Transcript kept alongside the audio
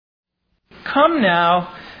"Come now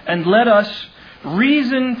and let us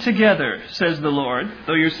reason together, says the Lord.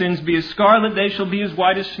 Though your sins be as scarlet, they shall be as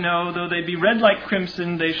white as snow. Though they be red like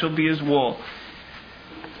crimson, they shall be as wool."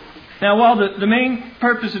 Now, while the main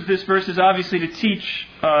purpose of this verse is obviously to teach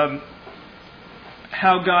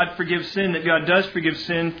how God forgives sin, that God does forgive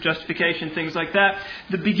sin, justification, things like that,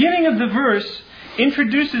 the beginning of the verse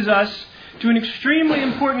introduces us to an extremely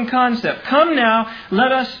important concept. "Come now,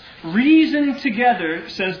 let us reason together,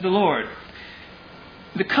 says the Lord."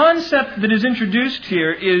 The concept that is introduced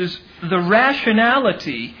here is the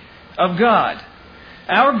rationality of God.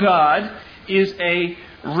 Our God is a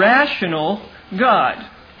rational God.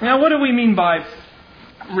 Now, what do we mean by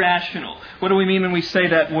rational? What do we mean when we say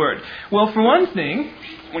that word? Well, for one thing,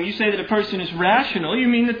 when you say that a person is rational, you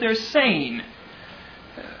mean that they're sane.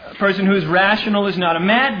 A person who is rational is not a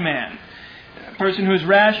madman. A person who is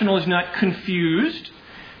rational is not confused.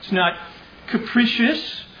 It's not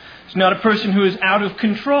capricious. It's not a person who is out of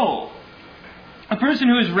control. A person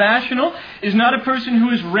who is rational is not a person who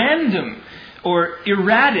is random or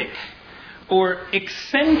erratic or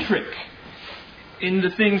eccentric in the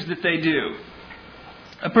things that they do.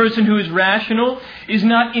 A person who is rational is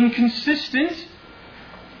not inconsistent.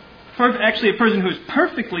 Actually, a person who is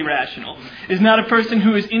perfectly rational is not a person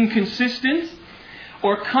who is inconsistent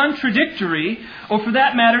or contradictory or, for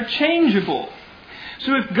that matter, changeable.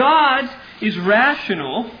 So if God is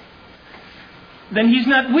rational, then He's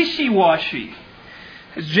not wishy-washy.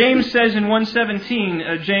 As James says in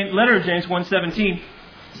 1:17, letter of James 1:17,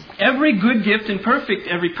 "Every good gift and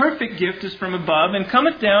every perfect gift is from above and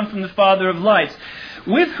cometh down from the Father of lights,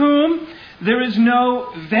 with whom there is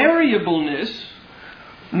no variableness,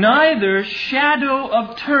 neither shadow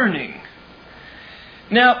of turning."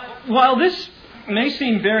 Now, while this may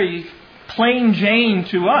seem very plain Jane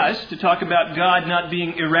to us, to talk about God not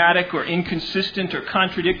being erratic or inconsistent or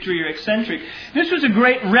contradictory or eccentric, this was a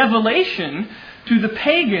great revelation to the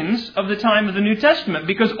pagans of the time of the New Testament,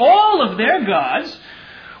 because all of their gods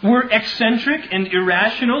were eccentric and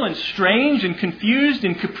irrational and strange and confused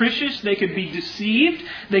and capricious. They could be deceived.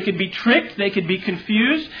 They could be tricked. They could be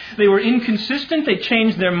confused. They were inconsistent. They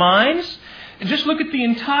changed their minds. And just look at the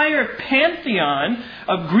entire pantheon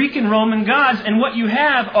of Greek and Roman gods, and what you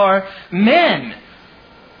have are men.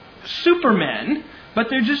 Supermen, but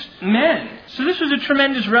they're just men. So this was a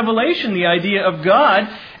tremendous revelation, the idea of God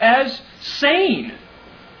as sane.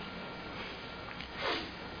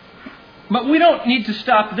 But we don't need to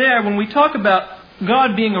stop there. When we talk about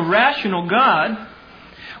God being a rational God,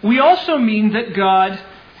 we also mean that God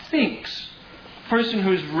thinks. A person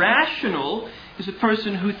who is rational is a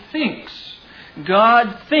person who thinks.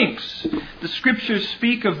 God thinks. The Scriptures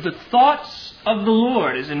speak of the thoughts of the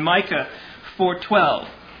Lord, as in Micah 4:12.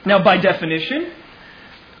 Now, by definition,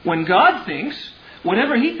 when God thinks,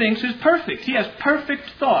 whatever He thinks is perfect. He has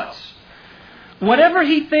perfect thoughts. Whatever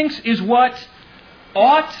He thinks is what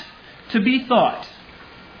ought to be thought.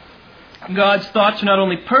 God's thoughts are not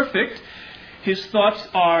only perfect, His thoughts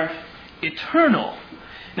are eternal.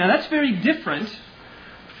 Now that's very different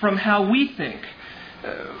from how we think.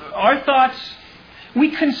 Our thoughts, we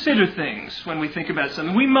consider things when we think about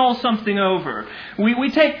something. We mull something over. We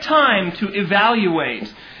take time to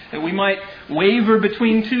evaluate. We might waver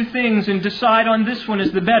between two things and decide on this one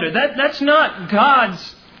is the better. That's not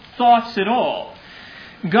God's thoughts at all.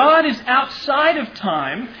 God is outside of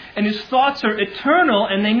time, and His thoughts are eternal,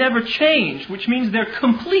 and they never change, which means they're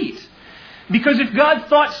complete. Because if God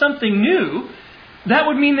thought something new, that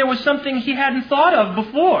would mean there was something He hadn't thought of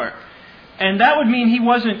before. And that would mean He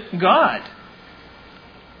wasn't God.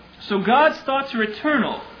 So God's thoughts are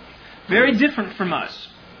eternal, very different from us.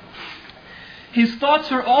 His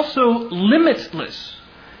thoughts are also limitless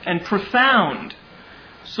and profound.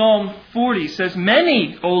 Psalm 40 says,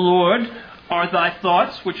 "Many, O Lord, are Thy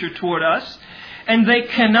thoughts which are toward us, and they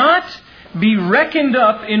cannot be reckoned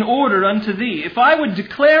up in order unto Thee. If I would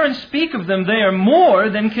declare and speak of them, they are more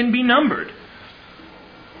than can be numbered."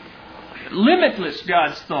 Limitless,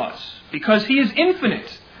 God's thoughts, because He is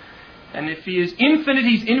infinite. And if He is infinite,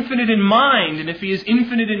 He's infinite in mind. And if He is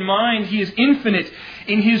infinite in mind, He is infinite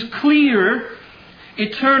in His clear,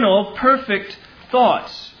 eternal, perfect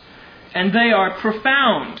thoughts. And they are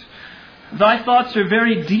profound. "Thy thoughts are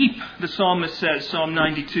very deep," the psalmist says, Psalm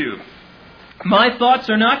 92. "My thoughts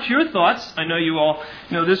are not your thoughts." I know you all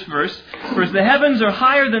know this verse. "For as the heavens are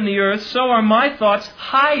higher than the earth, so are my thoughts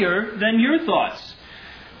higher than your thoughts."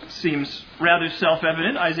 It seems rather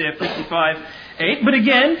self-evident, Isaiah 55:8. But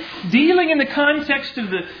again, dealing in the context of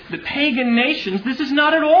the pagan nations, this is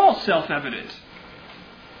not at all self-evident.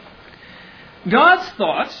 God's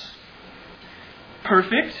thoughts,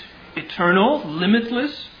 perfect, eternal,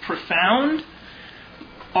 limitless, profound,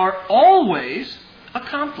 are always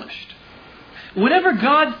accomplished. Whatever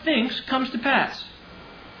God thinks comes to pass.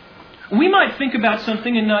 We might think about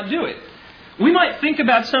something and not do it. We might think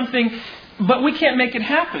about something, but we can't make it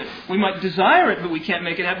happen. We might desire it, but we can't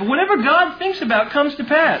make it happen. Whatever God thinks about comes to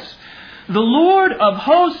pass. The Lord of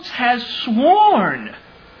hosts has sworn,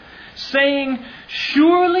 saying,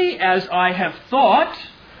 "Surely as I have thought,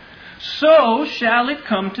 so shall it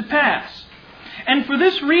come to pass." And for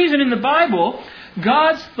this reason in the Bible,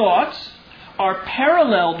 God's thoughts are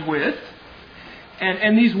paralleled with,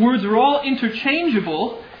 and these words are all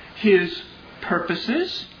interchangeable, His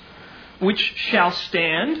purposes, which shall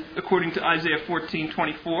stand, according to Isaiah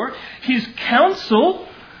 14:24, His counsel,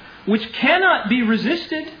 which cannot be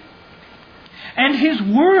resisted, and His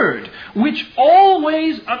word, which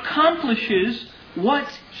always accomplishes what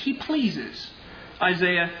He pleases.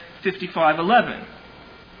 Isaiah 55:11.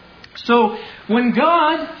 So, when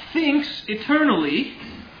God thinks eternally,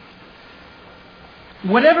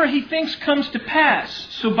 whatever He thinks comes to pass.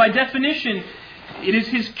 So by definition, it is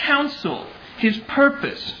His counsel, His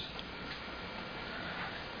purpose.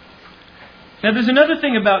 Now there's another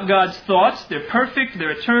thing about God's thoughts. They're perfect,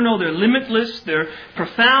 they're eternal, they're limitless, they're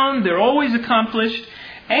profound, they're always accomplished,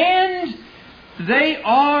 and they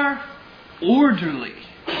are orderly,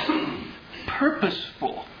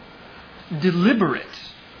 purposeful,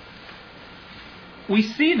 deliberate. We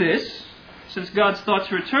see this, since God's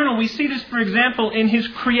thoughts are eternal, we see this, for example, in His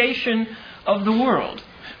creation of the world.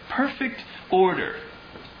 Perfect order.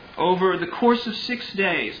 Over the course of 6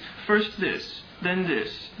 days, first this, then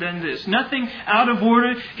this, then this. Nothing out of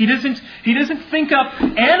order. He doesn't think up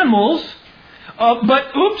animals,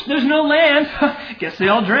 but oops, there's no land. Guess they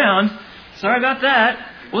all drowned. Sorry about that.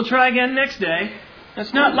 We'll try again next day.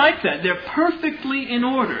 It's not like that. They're perfectly in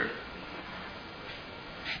order.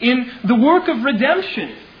 In the work of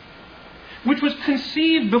redemption, which was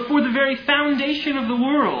conceived before the very foundation of the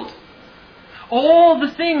world, all the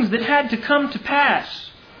things that had to come to pass,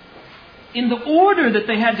 in the order that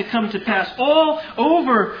they had to come to pass, all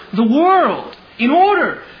over the world, in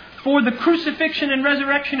order for the crucifixion and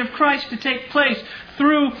resurrection of Christ to take place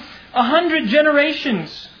through 100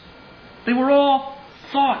 generations, they were all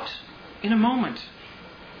thought in a moment,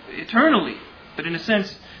 eternally, but in a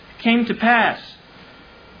sense came to pass.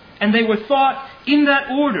 And they were thought in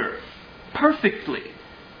that order, perfectly.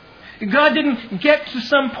 God didn't get to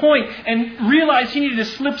some point and realize He needed to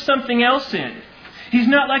slip something else in. He's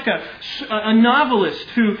not like a novelist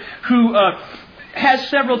who has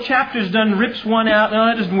several chapters done, rips one out, no,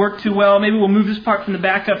 that doesn't work too well, maybe we'll move this part from the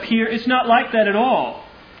back up here. It's not like that at all.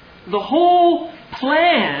 The whole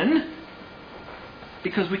plan,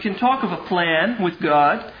 because we can talk of a plan with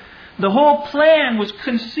God, the whole plan was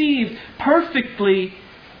conceived perfectly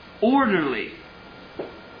orderly.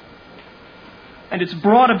 And it's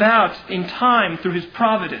brought about in time through His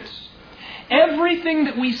providence. Everything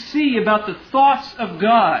that we see about the thoughts of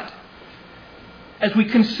God, as we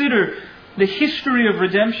consider the history of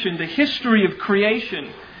redemption, the history of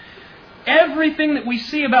creation, everything that we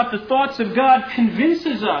see about the thoughts of God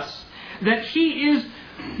convinces us that He is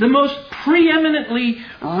the most preeminently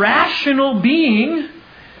rational being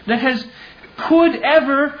that could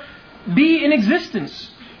ever be in existence.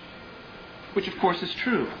 Which of course is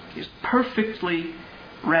true. He is perfectly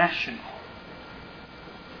rational.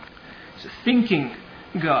 He's a thinking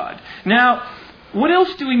God. Now, what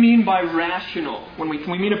else do we mean by rational? When we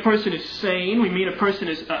mean a person is sane, we mean a person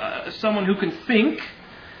is someone who can think.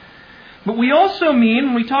 But we also mean,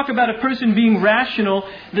 when we talk about a person being rational,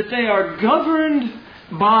 that they are governed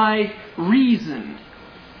by reason.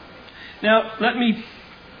 Now, let me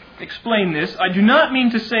explain this. I do not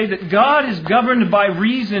mean to say that God is governed by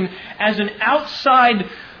reason as an outside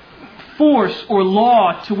force or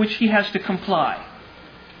law to which He has to comply.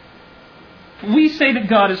 We say that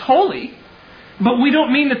God is holy, but we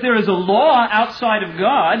don't mean that there is a law outside of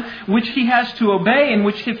God which He has to obey, and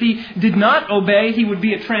which if He did not obey, He would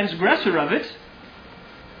be a transgressor of it.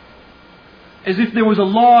 As if there was a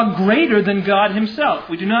law greater than God Himself.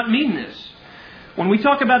 We do not mean this. When we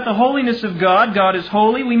talk about the holiness of God, God is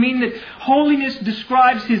holy, we mean that holiness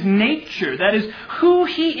describes His nature. That is, who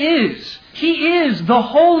He is. He is the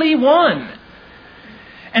Holy One.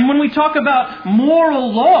 And when we talk about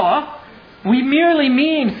moral law, we merely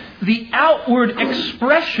mean the outward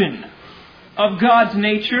expression of God's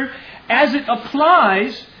nature as it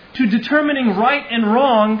applies to determining right and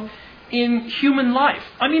wrong in human life.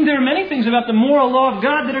 I mean, there are many things about the moral law of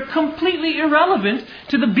God that are completely irrelevant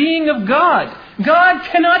to the being of God. God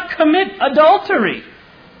cannot commit adultery.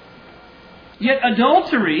 Yet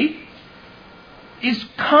adultery is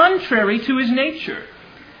contrary to His nature.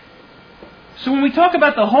 So when we talk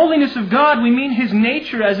about the holiness of God, we mean His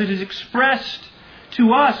nature as it is expressed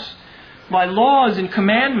to us by laws and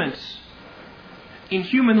commandments in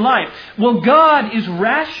human life. Well, God is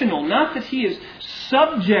rational, not that He is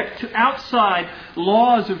subject to outside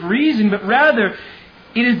laws of reason, but rather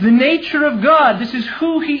it is the nature of God. This is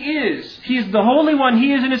who He is. He is the Holy One.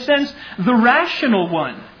 He is, in a sense, the rational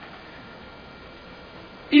one.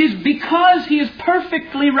 It is because He is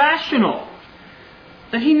perfectly rational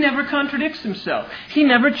that He never contradicts Himself. He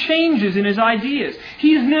never changes in His ideas.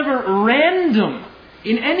 He is never random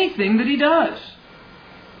in anything that He does.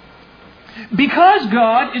 Because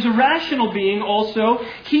God is a rational being also,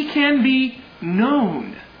 He can be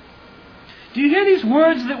known. Do you hear these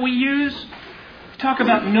words that we use? We talk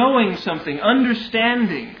about knowing something,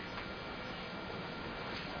 understanding.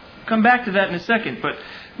 Come back to that in a second, but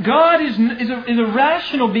God is a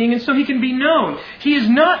rational being, and so He can be known. He is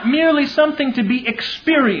not merely something to be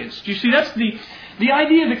experienced. You see, that's the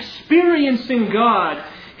idea of experiencing God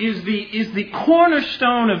is the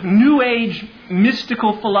cornerstone of New Age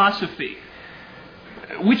mystical philosophy,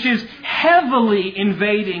 which is heavily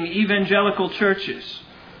invading evangelical churches.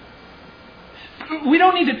 We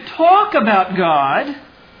don't need to talk about God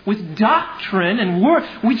with doctrine and word.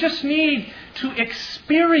 We just need to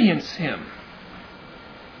experience Him.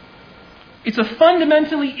 It's a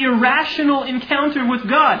fundamentally irrational encounter with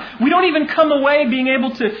God. We don't even come away being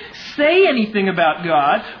able to say anything about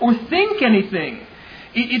God or think anything.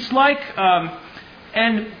 It's like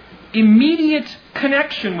an immediate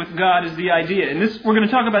connection with God is the idea. And this, we're going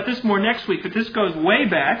to talk about this more next week, but this goes way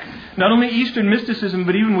back, not only Eastern mysticism,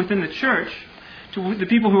 but even within the church, to the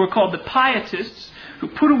people who are called the pietists, who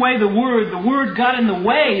put away the Word. The Word got in the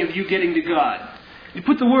way of you getting to God. You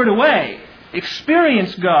put the Word away.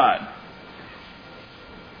 Experience God.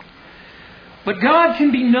 But God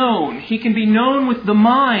can be known. He can be known with the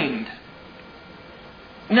mind.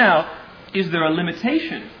 Now, is there a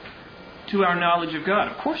limitation to our knowledge of God?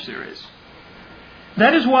 Of course there is.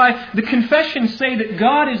 That is why the confessions say that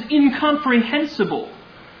God is incomprehensible.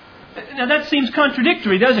 Now that seems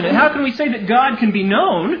contradictory, doesn't it? How can we say that God can be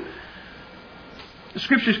known? The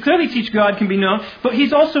Scriptures clearly teach God can be known, but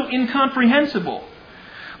He's also incomprehensible.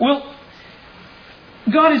 Well,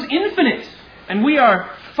 God is infinite, and we are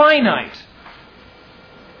finite.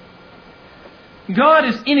 God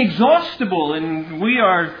is inexhaustible, and we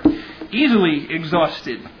are easily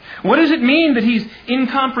exhausted. What does it mean that He's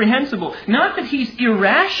incomprehensible? Not that He's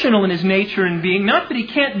irrational in His nature and being, not that He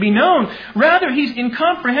can't be known. Rather, He's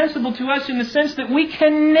incomprehensible to us in the sense that we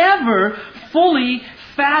can never fully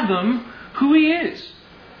fathom who He is.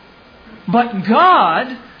 But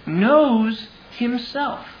God knows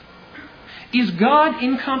Himself. Is God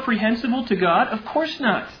incomprehensible to God? Of course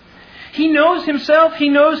not. He knows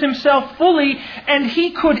Himself fully, and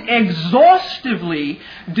He could exhaustively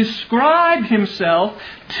describe Himself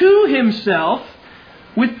to Himself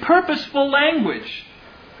with purposeful language.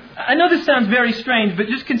 I know this sounds very strange, but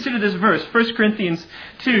just consider this verse, 1 Corinthians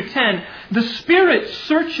 2:10. The Spirit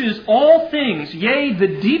searches all things, yea,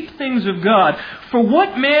 the deep things of God. For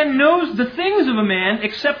what man knows the things of a man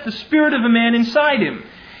except the spirit of a man inside him?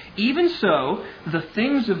 Even so, the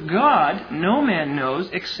things of God no man knows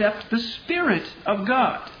except the Spirit of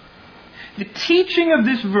God. The teaching of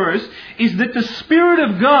this verse is that the Spirit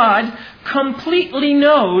of God completely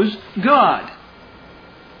knows God.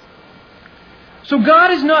 So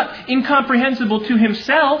God is not incomprehensible to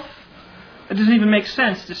Himself. It doesn't even make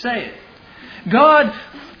sense to say it. God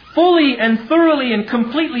fully and thoroughly and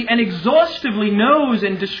completely and exhaustively knows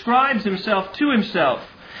and describes Himself to Himself.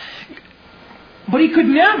 But He could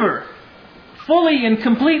never fully and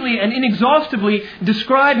completely and inexhaustively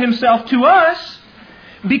describe Himself to us,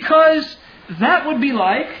 because that would be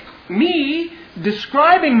like me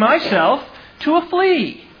describing myself to a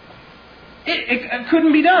flea. It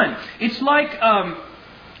couldn't be done. It's like, how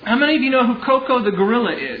many of you know who Coco the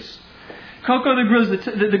gorilla is? Coco the gorilla is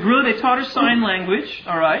the gorilla. They taught her sign language,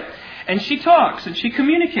 all right? And she talks and she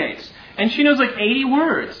communicates. And she knows like 80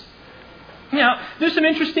 words. Now, there's some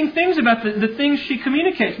interesting things about the things she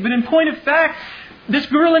communicates. But in point of fact, this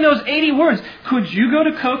gorilla knows 80 words. Could you go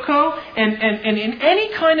to Coco and in any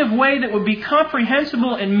kind of way that would be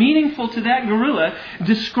comprehensible and meaningful to that gorilla,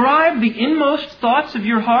 describe the inmost thoughts of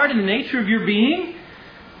your heart and the nature of your being?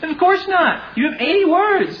 Of course not. You have 80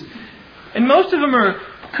 words. And most of them are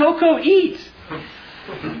Coco eat.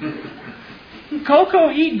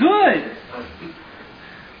 Coco eat good.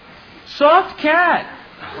 Soft cat.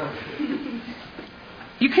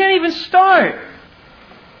 You can't even start.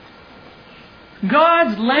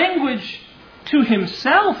 God's language to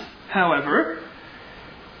Himself, however,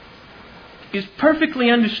 is perfectly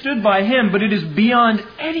understood by Him, but it is beyond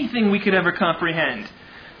anything we could ever comprehend.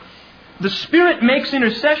 The Spirit makes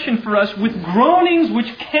intercession for us with groanings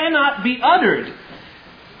which cannot be uttered.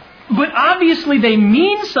 But obviously they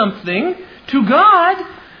mean something to God,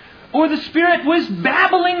 or the Spirit was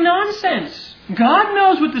babbling nonsense. God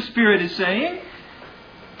knows what the Spirit is saying.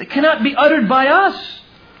 They cannot be uttered by us.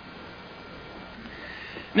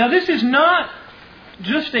 Now, this is not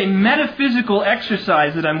just a metaphysical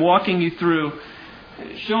exercise that I'm walking you through,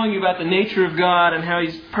 showing you about the nature of God and how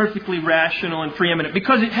He's perfectly rational and preeminent,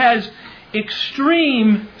 because it has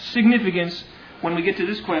extreme significance when we get to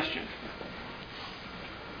this question.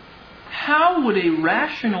 How would a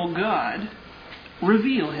rational God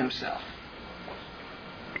reveal Himself?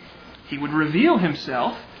 He would reveal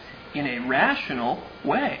Himself in a rational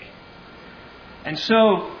way. And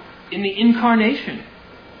so, in the Incarnation,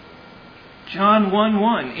 John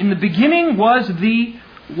 1:1, in the beginning was the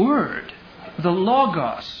Word, the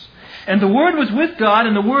Logos. And the Word was with God,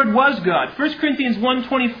 and the Word was God. 1 Corinthians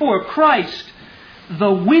 1:24, Christ,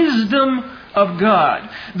 the wisdom of God.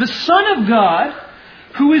 The Son of God,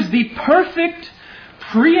 who is the perfect,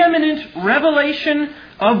 preeminent revelation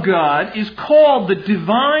of God, is called the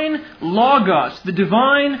divine Logos, the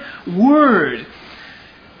divine Word.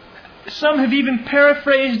 Some have even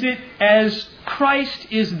paraphrased it as Christ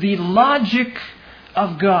is the logic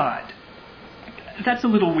of God. That's a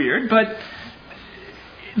little weird, but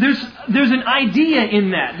there's an idea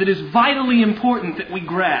in that is vitally important that we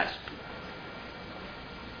grasp.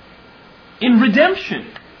 In redemption,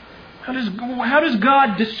 how does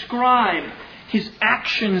God describe His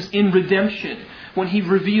actions in redemption when He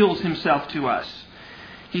reveals Himself to us?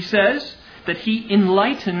 He says that He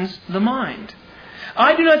enlightens the mind.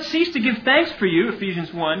 I do not cease to give thanks for you,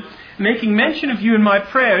 Ephesians 1, making mention of you in my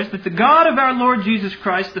prayers, that the God of our Lord Jesus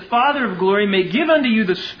Christ, the Father of glory, may give unto you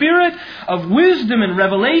the spirit of wisdom and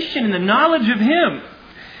revelation in the knowledge of Him,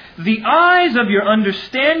 the eyes of your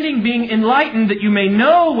understanding being enlightened, that you may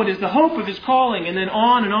know what is the hope of His calling, and then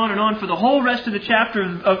on and on and on for the whole rest of the chapter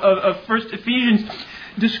of 1 Ephesians,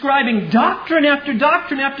 describing doctrine after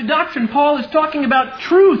doctrine after doctrine. Paul is talking about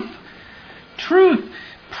truth,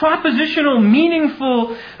 propositional,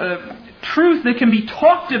 meaningful truth that can be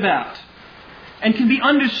talked about and can be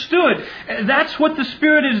understood. That's what the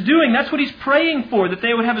Spirit is doing. That's what He's praying for, that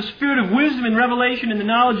they would have a spirit of wisdom and revelation in the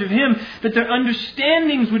knowledge of Him, that their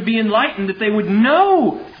understandings would be enlightened, that they would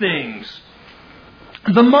know things.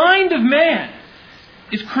 The mind of man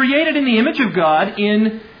is created in the image of God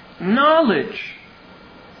in knowledge.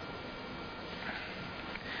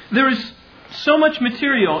 There is so much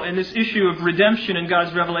material in this issue of redemption and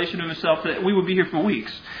God's revelation of Himself that we would be here for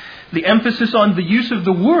weeks. The emphasis on the use of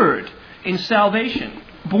the Word in salvation,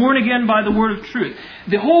 born again by the Word of truth.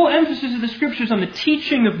 The whole emphasis of the Scriptures on the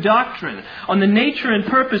teaching of doctrine, on the nature and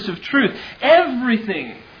purpose of truth.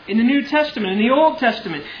 Everything in the New Testament and the Old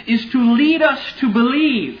Testament is to lead us to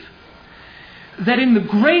believe that in the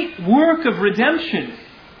great work of redemption,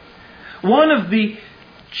 one of the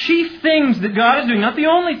chief things that God is doing, not the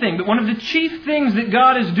only thing, but one of the chief things that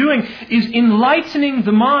God is doing is enlightening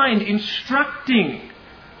the mind, instructing,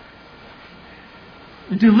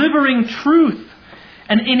 delivering truth,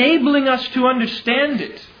 and enabling us to understand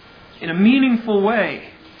it in a meaningful way.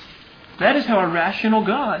 That is how a rational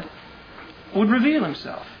God would reveal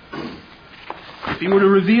Himself. If He were to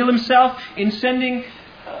reveal Himself in sending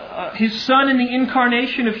His Son in the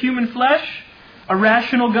incarnation of human flesh, a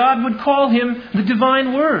rational God would call Him the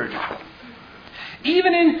divine Word.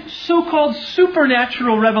 Even in so-called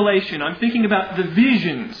supernatural revelation, I'm thinking about the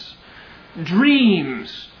visions,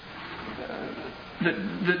 dreams,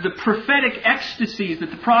 the prophetic ecstasies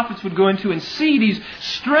that the prophets would go into and see these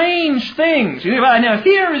strange things. Now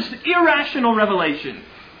here is irrational revelation.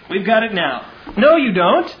 We've got it now. No, you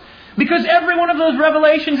don't. Because every one of those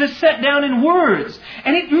revelations is set down in words.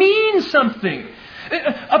 And it means something.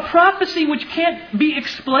 A prophecy which can't be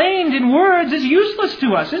explained in words is useless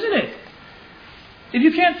to us, isn't it? If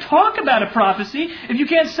you can't talk about a prophecy, if you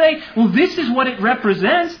can't say, well, this is what it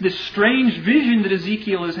represents, this strange vision that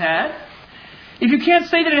Ezekiel has had, if you can't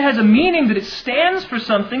say that it has a meaning, that it stands for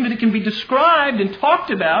something, that it can be described and talked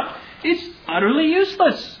about, it's utterly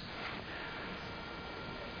useless.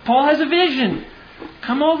 Paul has a vision.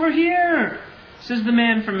 Come over here, says the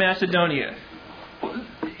man from Macedonia.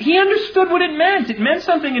 He understood what it meant. It meant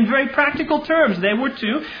something in very practical terms. They were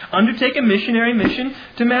to undertake a missionary mission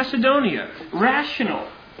to Macedonia. Rational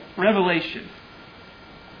revelation.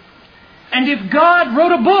 And if God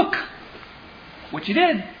wrote a book, which He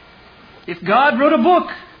did, if God wrote a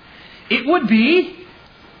book, it would be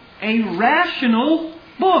a rational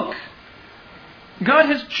book. God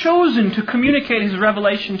has chosen to communicate His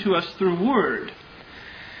revelation to us through word.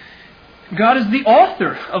 God is the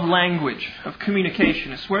author of language, of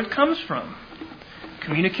communication. It's where it comes from.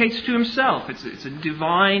 Communicates to Himself. It's a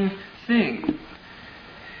divine thing.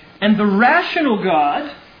 And the rational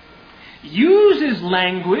God uses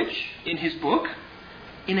language in His book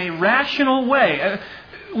in a rational way.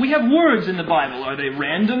 We have words in the Bible. Are they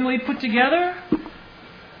randomly put together?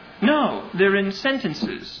 No, they're in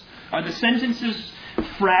sentences. Are the sentences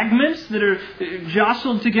fragments that are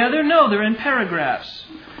jostled together? No, they're in paragraphs.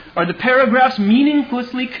 Are the paragraphs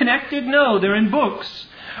meaninglessly connected? No, they're in books.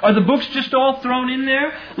 Are the books just all thrown in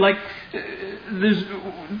there like there's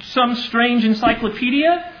some strange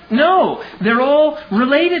encyclopedia? No, they're all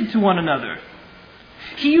related to one another.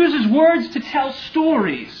 He uses words to tell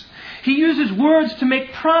stories. He uses words to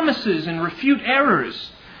make promises and refute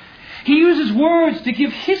errors. He uses words to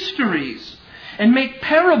give histories and make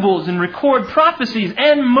parables and record prophecies.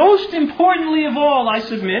 And most importantly of all, I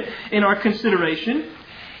submit, in our consideration,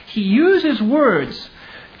 He uses words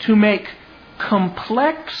to make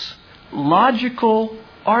complex, logical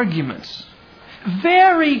arguments.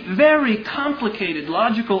 Very, very complicated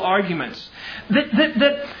logical arguments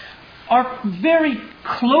that are very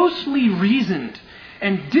closely reasoned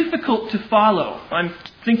and difficult to follow. I'm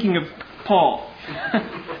thinking of Paul.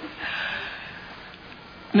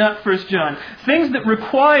 Not 1 John. Things that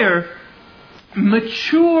require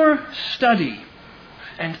mature study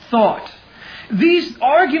and thought. These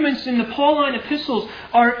arguments in the Pauline epistles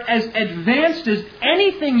are as advanced as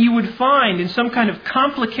anything you would find in some kind of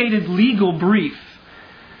complicated legal brief.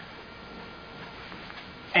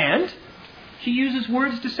 And he uses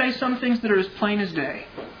words to say some things that are as plain as day.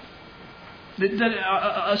 That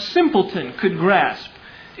a simpleton could grasp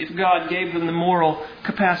if God gave them the moral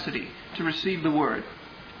capacity to receive the word.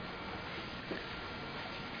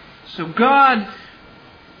 So God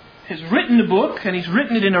has written the book, and He's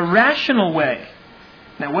written it in a rational way.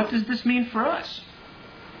 Now, what does this mean for us?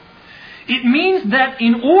 It means that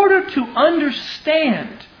in order to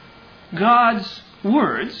understand God's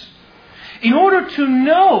words, in order to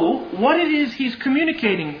know what it is He's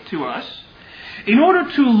communicating to us, in order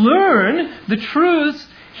to learn the truths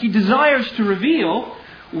He desires to reveal,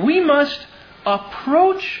 we must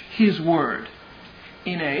approach His word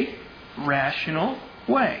in a rational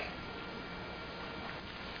way.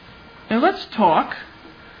 Now let's talk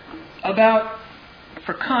about,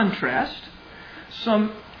 for contrast,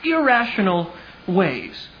 some irrational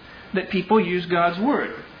ways that people use God's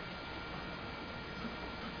word.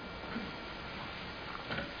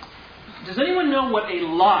 Does anyone know what a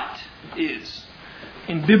lot is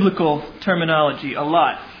in biblical terminology? A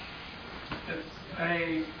lot. It's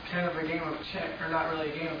a kind of a game of chance, or not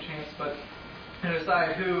really a game of chance, but to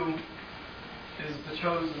decide who is the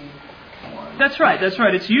chosen one. That's right.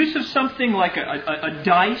 It's use of something like a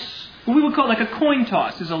dice. What we would call like a coin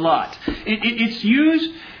toss is a lot. It's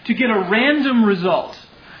used to get a random result.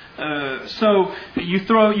 So you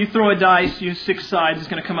throw a dice, you use 6 sides, it's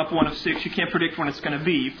going to come up one of 6. You can't predict when it's going to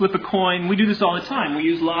be. You flip a coin. We do this all the time. We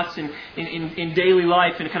use lots in daily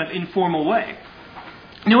life in a kind of informal way.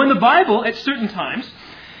 Now in the Bible, at certain times,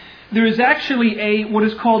 there is actually what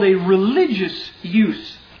is called a religious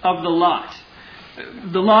use of the lot.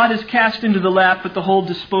 The lot is cast into the lap, but the whole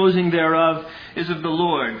disposing thereof is of the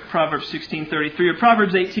Lord. Proverbs 16:33 or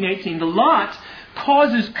Proverbs 18:18. The lot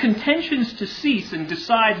causes contentions to cease and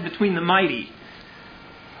decides between the mighty.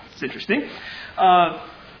 It's interesting.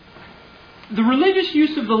 The religious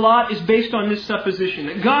use of the lot is based on this supposition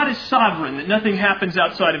that God is sovereign, that nothing happens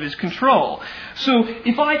outside of His control. So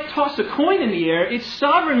if I toss a coin in the air, it's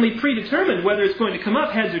sovereignly predetermined whether it's going to come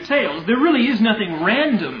up heads or tails. There really is nothing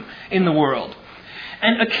random in the world.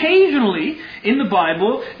 And occasionally in the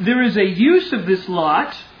Bible, there is a use of this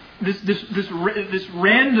lot, this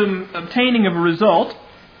random obtaining of a result,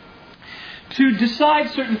 to decide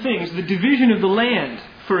certain things. The division of the land,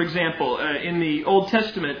 for example, in the Old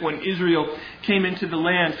Testament, when Israel came into the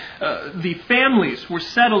land, the families were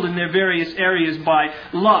settled in their various areas by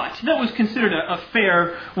lot. That was considered a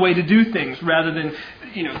fair way to do things, rather than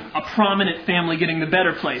a prominent family getting the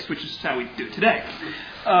better place, which is how we do it today.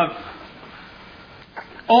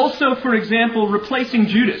 Also, for example, replacing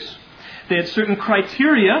Judas. They had certain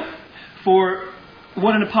criteria for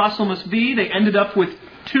what an apostle must be. They ended up with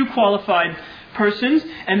 2 qualified persons,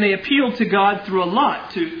 and they appealed to God through a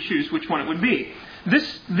lot to choose which one it would be.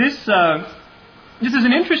 This is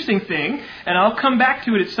an interesting thing, and I'll come back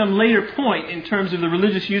to it at some later point in terms of the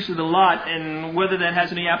religious use of the lot and whether that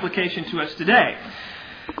has any application to us today.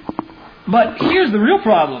 But here's the real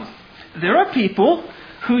problem. There are people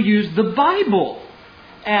who use the Bible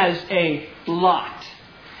as a lot,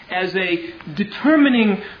 as a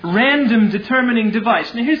random determining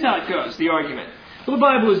device. Now here's how it goes, the argument. Well, the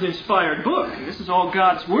Bible is an inspired book, and this is all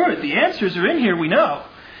God's Word. The answers are in here, we know.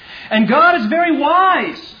 And God is very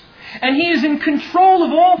wise, and He is in control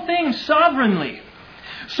of all things sovereignly.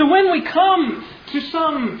 So when we come to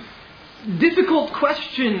some difficult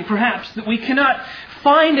question, perhaps, that we cannot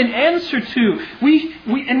find an answer to,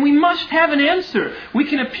 we must have an answer. We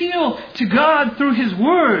can appeal to God through His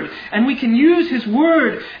Word, and we can use His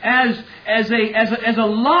Word as a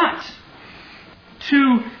lot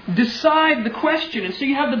to decide the question. And so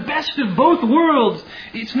you have the best of both worlds.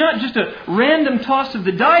 It's not just a random toss of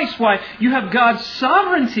the dice. Why, you have God's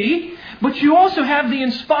sovereignty, but you also have the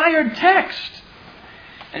inspired text.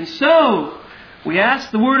 And so we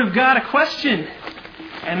ask the Word of God a question,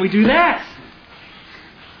 and we do that.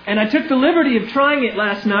 And I took the liberty of trying it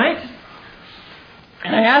last night,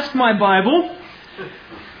 and I asked my Bible,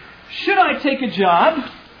 should I take a job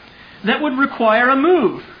that would require a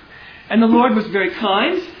move? And the Lord was very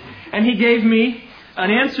kind, and He gave me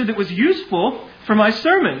an answer that was useful for my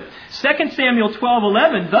sermon. 2 Samuel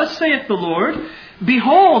 12:11, thus saith the Lord,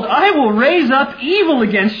 behold, I will raise up evil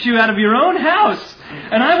against you out of your own house,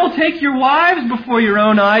 and I will take your wives before your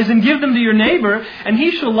own eyes and give them to your neighbor, and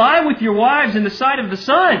he shall lie with your wives in the sight of the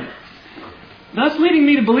sun. Thus leading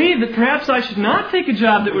me to believe that perhaps I should not take a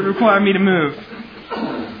job that would require me to move.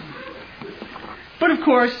 But of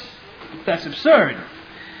course, that's absurd.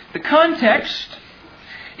 The context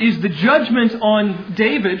is the judgment on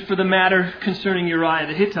David for the matter concerning Uriah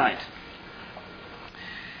the Hittite.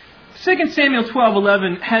 2 Samuel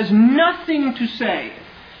 12:11 has nothing to say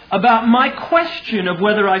about my question of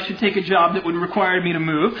whether I should take a job that would require me to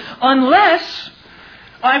move, unless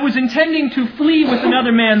I was intending to flee with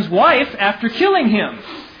another man's wife after killing him.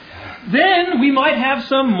 Then we might have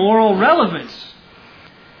some moral relevance.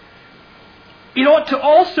 It ought to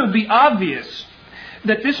also be obvious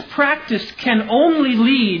that this practice can only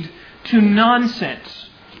lead to nonsense,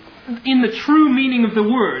 in the true meaning of the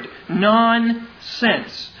word,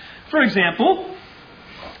 nonsense. For example,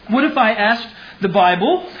 what if I asked the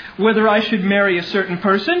Bible whether I should marry a certain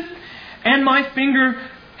person, and my finger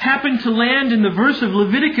happened to land in the verse of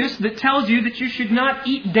Leviticus that tells you that you should not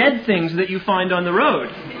eat dead things that you find on the road?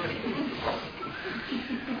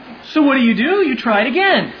 So what do? You try it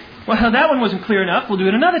again. Well, that one wasn't clear enough. We'll do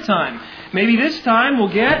it another time. Maybe this time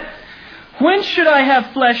we'll get, when should I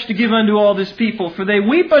have flesh to give unto all this people? For they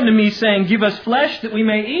weep unto me, saying, give us flesh that we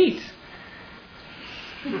may eat.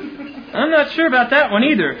 I'm not sure about that one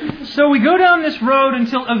either. So we go down this road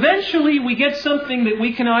until eventually we get something that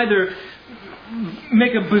we can either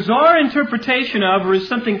make a bizarre interpretation of, or is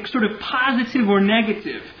something sort of positive or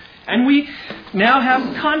negative. And we now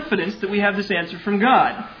have confidence that we have this answer from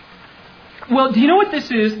God. Well, do you know what this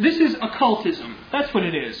is? This is occultism. That's what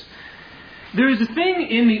it is. There is a thing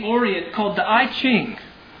in the Orient called the I Ching.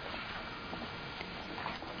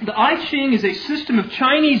 The I Ching is a system of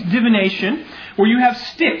Chinese divination where you have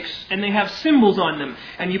sticks and they have symbols on them.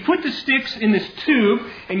 And you put the sticks in this tube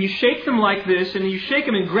and you shake them like this, and you shake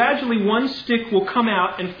them and gradually one stick will come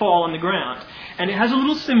out and fall on the ground. And it has a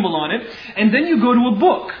little symbol on it. And then you go to a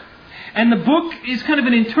book. And the book is kind of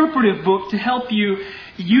an interpretive book to help you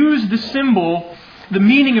use the symbol, the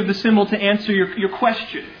meaning of the symbol, to answer your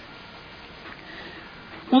question.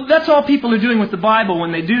 Well, that's all people are doing with the Bible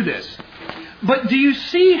when they do this. But do you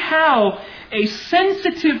see how a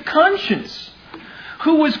sensitive conscience,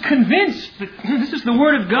 who was convinced that this is the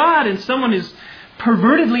Word of God and someone has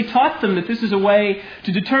pervertedly taught them that this is a way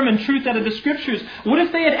to determine truth out of the Scriptures, what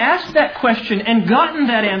if they had asked that question and gotten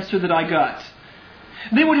that answer that I got?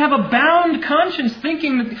 They would have a bound conscience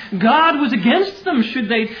thinking that God was against them should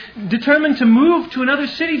they determine to move to another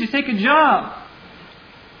city to take a job.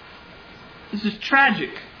 This is tragic.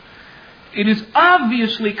 It is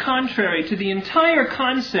obviously contrary to the entire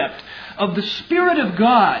concept of the Spirit of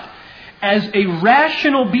God as a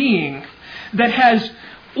rational being that has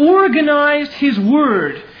organized His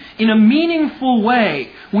Word in a meaningful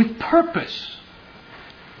way with purpose.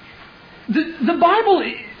 The Bible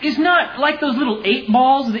is not like those little 8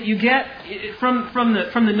 balls that you get from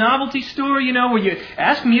the novelty store, you know, where you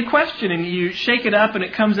ask me a question and you shake it up and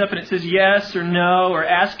it comes up and it says yes or no or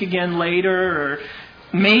ask again later or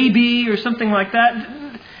maybe or something like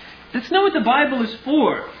that. That's not what the Bible is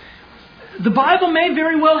for. The Bible may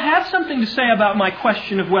very well have something to say about my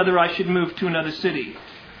question of whether I should move to another city.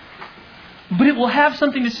 But it will have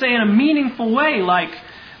something to say in a meaningful way, like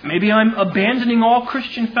maybe I'm abandoning all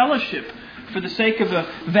Christian fellowship for the sake of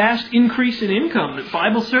a vast increase in income. The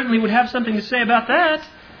Bible certainly would have something to say about that.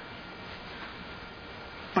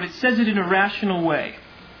 But it says it in a rational way.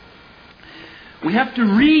 We have to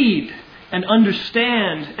read and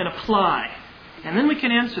understand and apply. And then we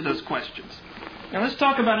can answer those questions. Now let's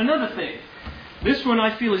talk about another thing. This one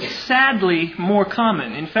I feel is sadly more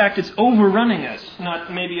common. In fact, it's overrunning us.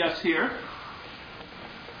 Not maybe us here,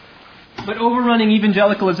 but overrunning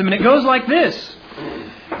evangelicalism. And it goes like this.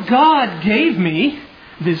 God gave me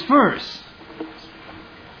this verse.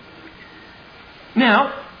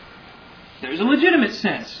 Now, there's a legitimate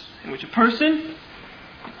sense in which a person,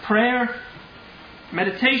 prayer,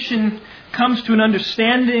 meditation, comes to an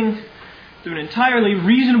understanding through an entirely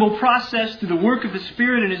reasonable process, through the work of the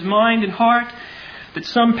Spirit in his mind and heart, that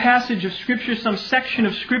some passage of Scripture, some section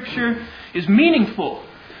of Scripture is meaningful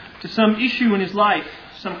to some issue in his life,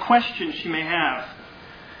 some question she may have.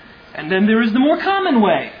 And then there is the more common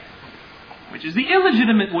way, which is the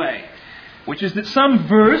illegitimate way, which is that some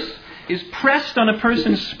verse is pressed on a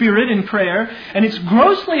person's spirit in prayer, and it's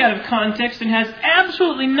grossly out of context and has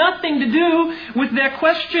absolutely nothing to do with their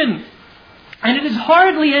question. And it is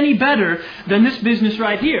hardly any better than this business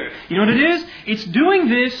right here. You know what it is? It's doing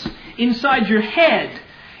this inside your head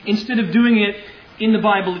instead of doing it in the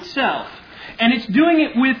Bible itself. And it's doing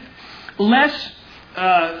it with less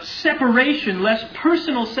separation, less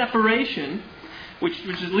personal separation, which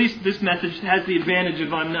at least this method has the advantage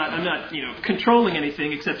of I'm not controlling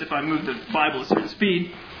anything except if I move the Bible at a certain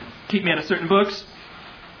speed, keep me out of certain books.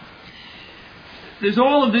 There's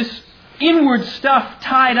all of this inward stuff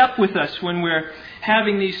tied up with us when we're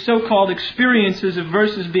having these so-called experiences of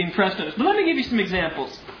verses being pressed on us. But let me give you some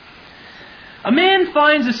examples. A man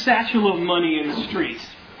finds a satchel of money in the street,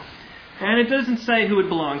 and it doesn't say who it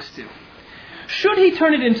belongs to. Should he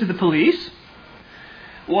turn it into the police?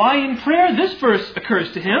 Why, in prayer, this verse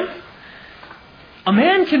occurs to him. A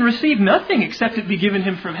man can receive nothing except it be given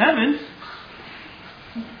him from heaven.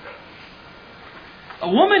 A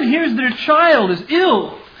woman hears that her child is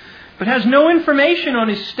ill, but has no information on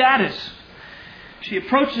his status. She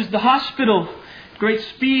approaches the hospital at great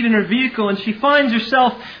speed in her vehicle, and she finds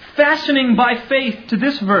herself fastening by faith to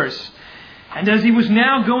this verse. And as he was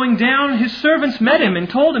now going down, his servants met him and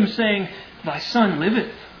told him, saying, "Thy son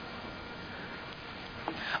liveth."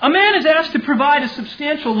 A man is asked to provide a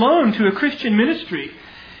substantial loan to a Christian ministry.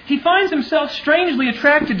 He finds himself strangely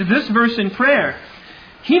attracted to this verse in prayer.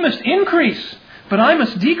 He must increase, but I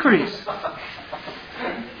must decrease.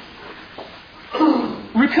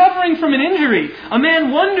 Recovering from an injury, a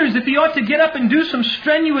man wonders if he ought to get up and do some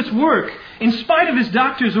strenuous work in spite of his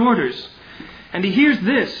doctor's orders. And he hears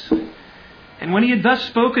this. And when he had thus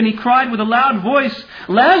spoken, he cried with a loud voice,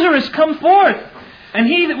 "Lazarus, come forth!" And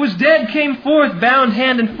he that was dead came forth, bound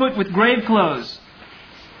hand and foot with grave clothes.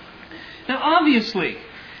 Now obviously,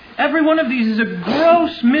 every one of these is a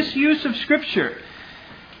gross misuse of Scripture.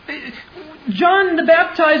 John the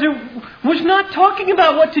Baptizer was not talking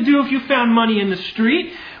about what to do if you found money in the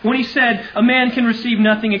street when he said a man can receive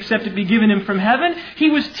nothing except it be given him from heaven. He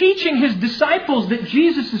was teaching his disciples that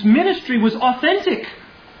Jesus' ministry was authentic,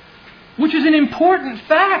 which is an important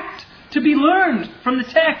fact to be learned from the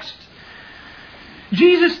text.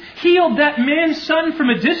 Jesus healed that man's son from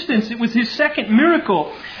a distance. It was his second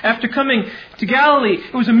miracle after coming to Galilee.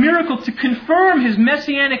 It was a miracle to confirm his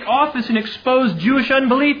messianic office and expose Jewish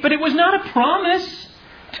unbelief. But it was not a promise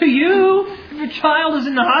to you if your child is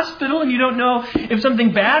in the hospital and you don't know if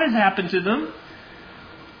something bad has happened to them.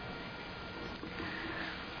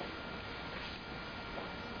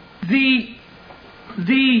 The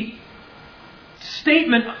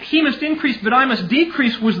statement, "He must increase, but I must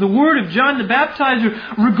decrease," was the word of John the Baptizer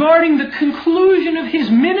regarding the conclusion of his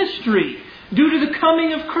ministry due to the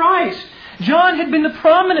coming of Christ. John had been the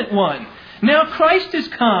prominent one. Now Christ has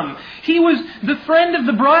come. He was the friend of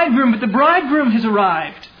the bridegroom, but the bridegroom has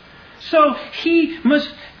arrived. So he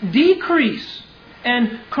must decrease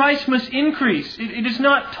and Christ must increase. It is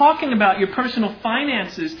not talking about your personal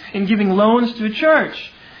finances in giving loans to a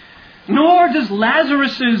church. Nor does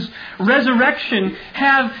Lazarus' resurrection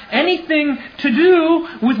have anything to do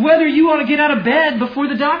with whether you ought to get out of bed before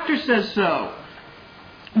the doctor says so.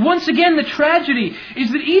 Once again, the tragedy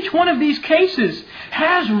is that each one of these cases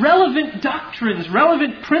has relevant doctrines,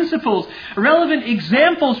 relevant principles, relevant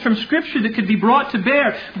examples from Scripture that could be brought to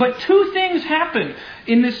bear. But two things happen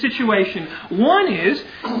in this situation. One is,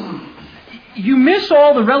 you miss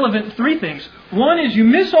all the relevant three things. One is you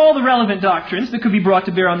miss all the relevant doctrines that could be brought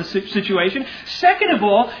to bear on the situation. Second of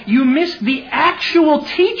all, you miss the actual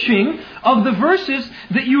teaching of the verses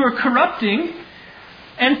that you are corrupting.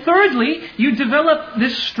 And thirdly, you develop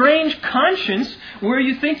this strange conscience where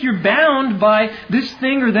you think you're bound by this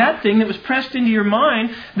thing or that thing that was pressed into your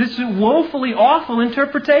mind, this woefully awful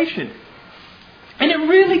interpretation. And it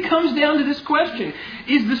really comes down to this question.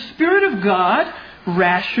 Is the Spirit of God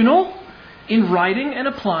rational in writing and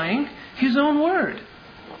applying His own Word.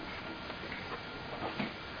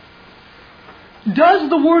 Does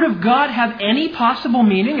the Word of God have any possible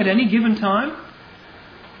meaning at any given time?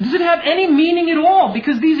 Does it have any meaning at all?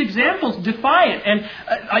 Because these examples defy it.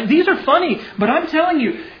 And these are funny, but I'm telling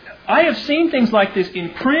you, I have seen things like this in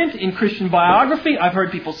print, in Christian biography. I've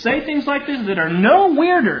heard people say things like this that are no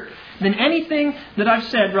weirder than anything that I've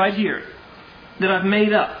said right here, that I've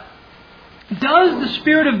made up. Does the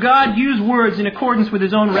Spirit of God use words in accordance with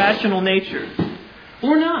His own rational nature?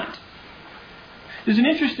 Or not? There's an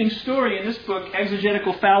interesting story in this book,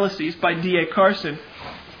 Exegetical Fallacies by D.A. Cason.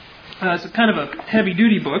 It's a kind of a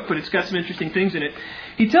heavy-duty book, but it's got some interesting things in it.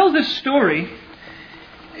 He tells this story.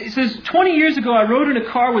 He says, 20 years ago I rode in a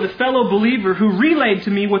car with a fellow believer who relayed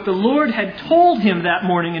to me what the Lord had told him that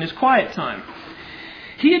morning in his quiet time.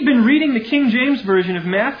 He had been reading the King James Version of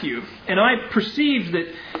Matthew, and I perceived that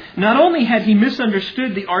not only had he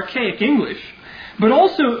misunderstood the archaic English, but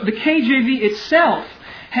also the KJV itself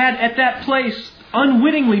had at that place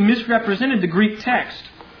unwittingly misrepresented the Greek text.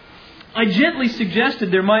 I gently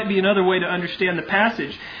suggested there might be another way to understand the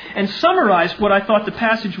passage and summarized what I thought the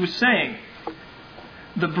passage was saying.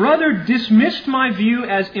 The brother dismissed my view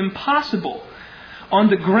as impossible on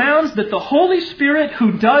the grounds that the Holy Spirit,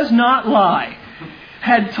 who does not lie,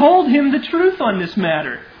 had told him the truth on this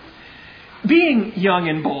matter. Being young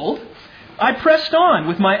and bold, I pressed on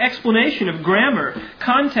with my explanation of grammar,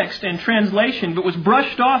 context, and translation, but was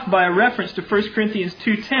brushed off by a reference to 1 Corinthians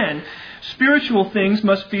 2:10, spiritual things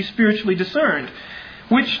must be spiritually discerned,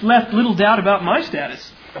 which left little doubt about my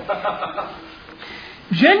status.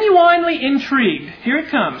 Genuinely intrigued, here it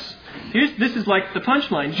comes. This is like the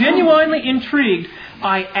punchline. Genuinely intrigued,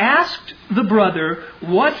 I asked the brother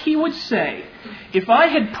what he would say if I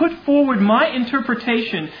had put forward my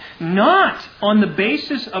interpretation not on the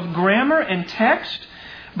basis of grammar and text,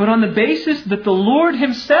 but on the basis that the Lord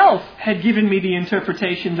Himself had given me the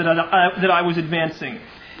interpretation that I was advancing.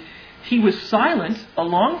 He was silent a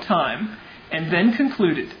long time and then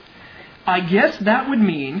concluded, I guess that would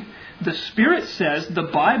mean the Spirit says the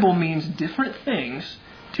Bible means different things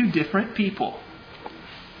to different people.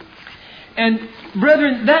 And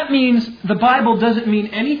brethren, that means the Bible doesn't mean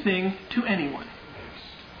anything to anyone.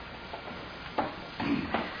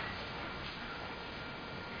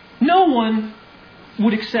 No one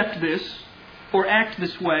would accept this or act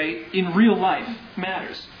this way in real life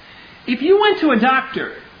matters. If you went to a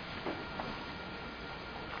doctor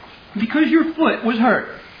because your foot was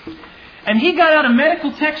hurt, and he got out a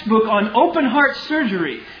medical textbook on open heart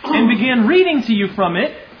surgery and began reading to you from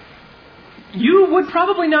it, you would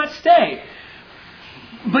probably not stay.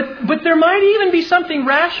 But there might even be something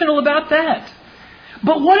rational about that.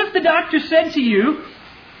 But what if the doctor said to you,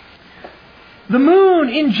 the moon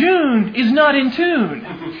in June is not in tune?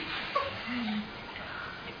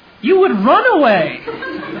 You would run away.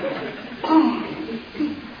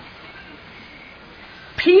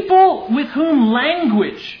 People with whom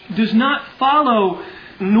language does not follow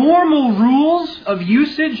normal rules of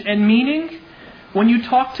usage and meaning, when you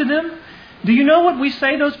talk to them, do you know what we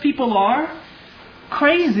say those people are?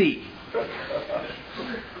 Crazy.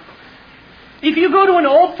 If you go to an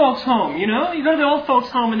old folks' home, you go to the old folks'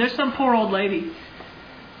 home and there's some poor old lady,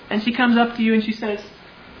 and she comes up to you and she says,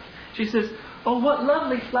 oh, what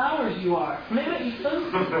lovely flowers you are. May I eat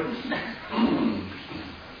them?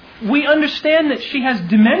 We understand that she has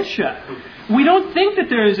dementia. We don't think that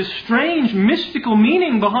there is a strange, mystical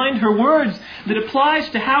meaning behind her words that applies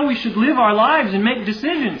to how we should live our lives and make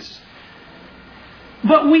decisions.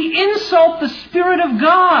 But we insult the Spirit of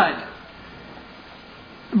God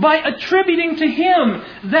by attributing to Him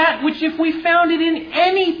that which, if we found it in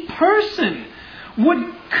any person,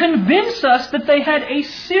 would convince us that they had a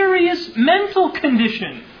serious mental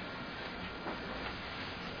condition.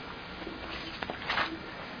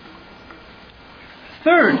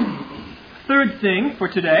 Third thing for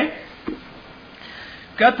today.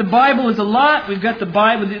 Got the Bible is a lot. We've got the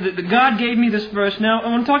Bible. The God gave me this verse. Now I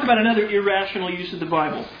want to talk about another irrational use of the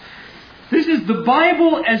Bible. This is the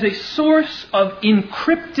Bible as a source of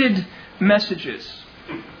encrypted messages.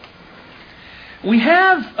 We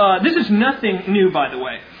have, this is nothing new, by the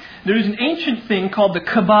way. There is an ancient thing called the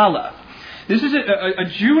Kabbalah. This is a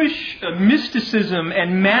Jewish mysticism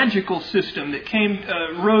and magical system that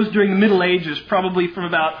rose during the Middle Ages, probably from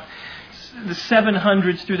about the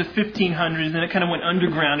 700s through the 1500s, and then it kind of went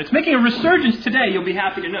underground. It's making a resurgence today, you'll be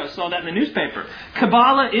happy to know. Saw that in the newspaper.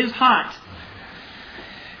 Kabbalah is hot.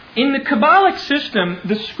 In the Kabbalic system,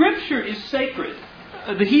 the Scripture is sacred.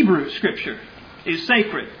 The Hebrew Scripture is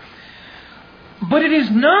sacred. But it is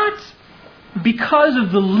not because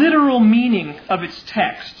of the literal meaning of its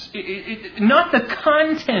texts. Not the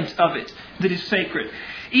content of it that is sacred.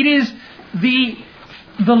 It is the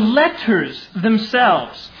letters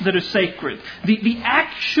themselves that are sacred. The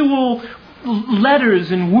actual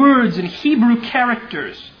letters and words and Hebrew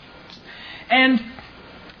characters. And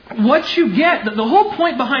what you get, the whole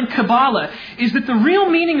point behind Kabbalah is that the real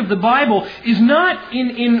meaning of the Bible is not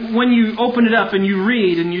in when you open it up and you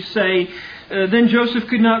read and you say, then Joseph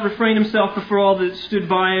could not refrain himself before all that stood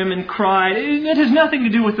by him and cried. It has nothing to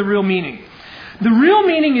do with the real meaning. The real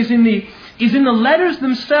meaning is in the letters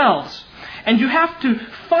themselves. And you have to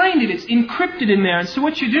find it. It's encrypted in there. And so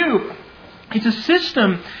what you do, it's a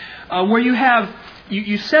system where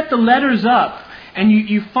you set the letters up and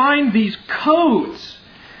you find these codes,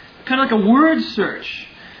 kind of like a word search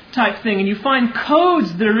type thing, and you find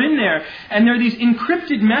codes that are in there, and there are these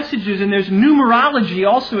encrypted messages, and there's numerology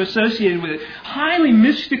also associated with it. Highly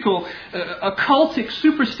mystical, occultic,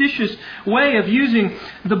 superstitious way of using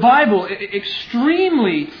the Bible,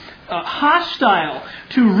 extremely hostile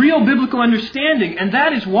to real biblical understanding. And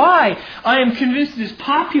that is why I am convinced it is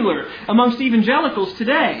popular amongst evangelicals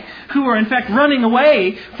today, who are in fact running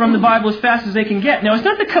away from the Bible as fast as they can get. Now, it's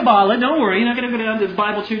not the Kabbalah, don't worry, you're not going to go down to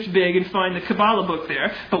Bible Church Big and find the Kabbalah book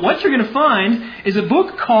there. But what you're going to find is a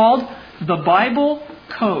book called The Bible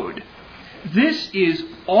Code. This is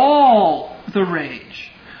all the rage.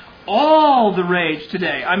 All the rage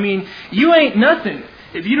today. I mean, you ain't nothing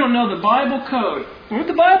if you don't know the Bible Code. Well,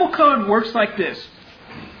 the Bible Code works like this.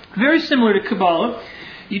 Very similar to Kabbalah.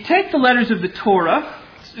 You take the letters of the Torah,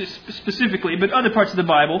 specifically, but other parts of the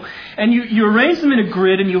Bible, and you arrange them in a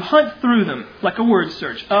grid and you hunt through them like a word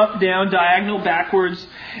search. Up, down, diagonal, backwards.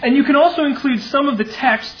 And you can also include some of the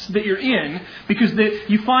texts that you're in, because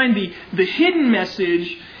you find the hidden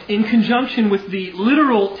message in conjunction with the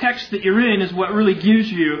literal text that you're in is what really gives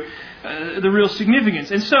you the real significance.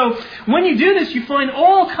 And so, when you do this, you find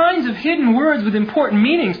all kinds of hidden words with important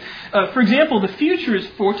meanings. For example, the future is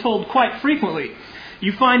foretold quite frequently.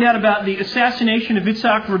 You find out about the assassination of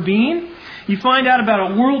Yitzhak Rabin. You find out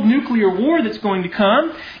about a world nuclear war that's going to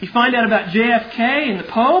come. You find out about JFK and the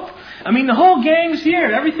Pope. I mean, the whole gang's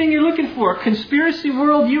here. Everything you're looking for. Conspiracy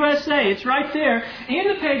World USA. It's right there in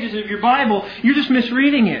the pages of your Bible. You're just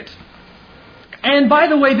misreading it. And by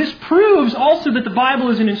the way, this proves also that the Bible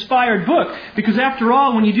is an inspired book, because after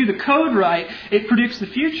all, when you do the code right, it predicts the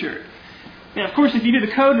future. Now, of course, if you do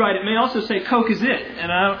the code right, it may also say Coke is it,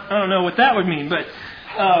 and I don't know what that would mean. But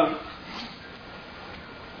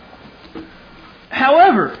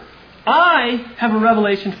however, I have a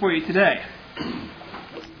revelation for you today.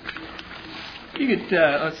 You could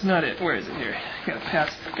that's not it. Where is it here?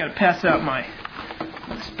 Got to pass out my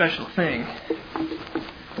special thing.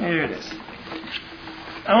 Here it is.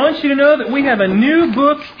 I want you to know that we have a new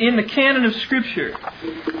book in the canon of Scripture.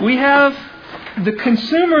 We have the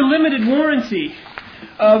consumer limited warranty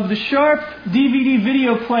of the Sharp DVD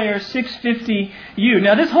video player 650U.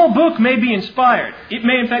 Now, this whole book may be inspired. It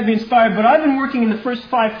may, in fact, be inspired, but I've been working in the first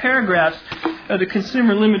 5 paragraphs of the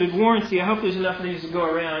consumer limited warranty. I hope there's enough of these to go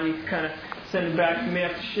around. You can kind of send it back. You may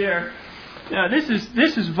have to share. Now, this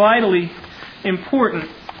is vitally important.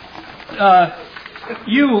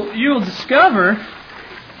 You will discover.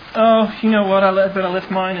 Oh, you know what? I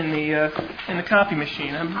left mine in the copy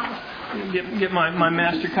machine. Get my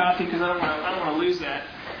master copy, because I don't want to lose that.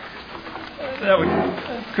 That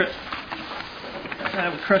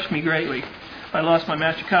would crush me greatly if I lost my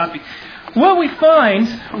master copy. What we find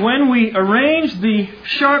when we arrange the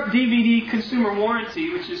Sharp DVD consumer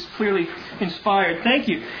warranty, which is clearly inspired, thank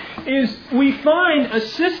you, is we find a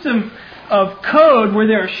system of code where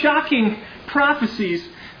there are shocking prophecies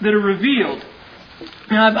that are revealed.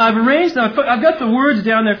 Now, I've arranged them. I've got the words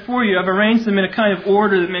down there for you. I've arranged them in a kind of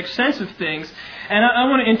order that makes sense of things. And I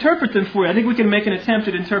want to interpret them for you. I think we can make an attempt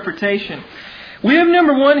at interpretation. We have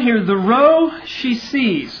number 1 here, the row she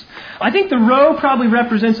sees. I think the row probably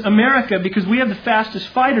represents America, because we have the fastest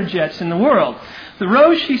fighter jets in the world. The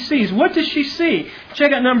row she sees. What does she see?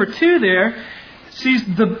 Check out number 2 there. Sees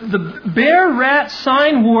the bear-rat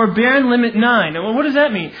sign war, bear and limit 9. Now, what does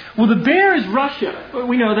that mean? Well, the bear is Russia.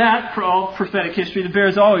 We know that for all prophetic history. The bear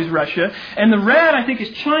is always Russia. And the rat, I think, is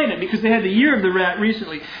China, because they had the year of the rat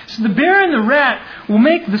recently. So the bear and the rat will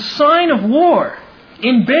make the sign of war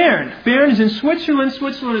in Bern. Bern is in Switzerland.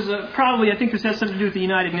 Switzerland is probably, I think this has something to do with the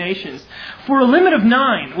United Nations. For a limit of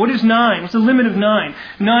 9. What is 9? What's the limit of 9?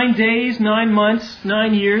 9 days, 9 months,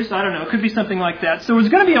 9 years? I don't know. It could be something like that. So there's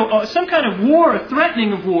going to be some kind of war, a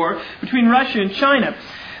threatening of war between Russia and China,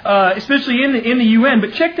 especially in the UN.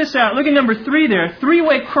 But check this out. Look at number 3 there.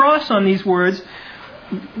 3-way cross on these words.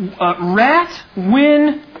 Rat,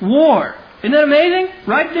 win, war. Isn't that amazing?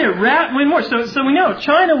 Right there, win more. So we know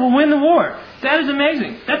China will win the war. That is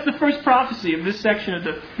amazing. That's the first prophecy of this section of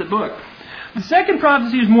the book. The second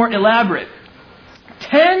prophecy is more elaborate.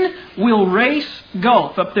 10 will race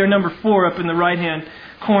Gulf. Up there, number 4, up in the right-hand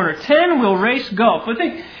corner. 10 will race Gulf. I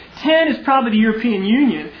think 10 is probably the European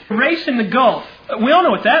Union. Race in the Gulf. We all know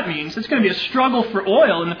what that means. It's going to be a struggle for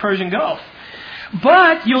oil in the Persian Gulf.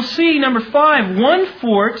 But you'll see, number 5, 1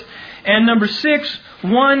 fort, and number 6,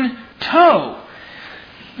 1 toe.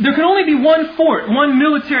 There can only be 1 fort, 1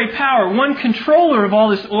 military power, 1 controller of all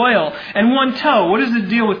this oil, and 1 toe. What is the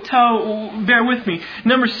deal with toe? Bear with me.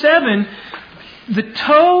 Number 7, the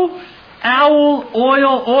toe, owl,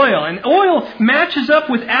 oil. And oil matches up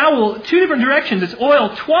with owl 2 different directions. It's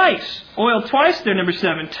oil twice. Oil twice there, number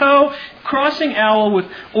 7. Toe, crossing owl with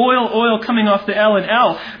oil coming off the L and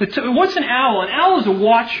L. What's an owl? An owl is a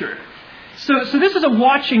watcher. So this is a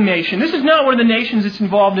watching nation. This is not one of the nations that's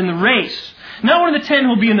involved in the race. Not one of the 10 who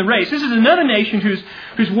will be in the race. This is another nation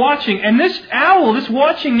who's watching. And this owl, this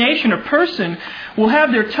watching nation or person, will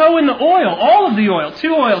have their toe in the oil. All of the oil.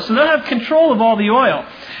 2 oils. So they'll have control of all the oil.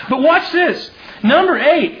 But watch this. Number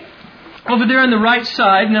 8. Over there on the right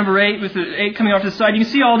side, number 8, with the 8 coming off to the side, you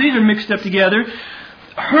can see all these are mixed up together.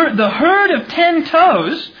 The herd of 10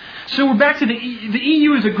 toes. So we're back to the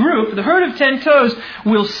EU as a group. The herd of 10 toes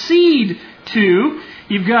will cede to...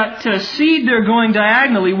 You've got seed there going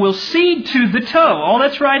diagonally. Will cede to the toe. All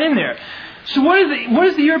that's right in there. So what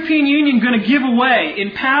is the European Union going to give away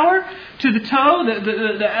in power to the toe,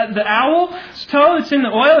 the owl's toe that's in the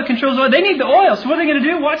oil, that controls oil? They need the oil. So what are they going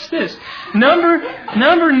to do? Watch this. Number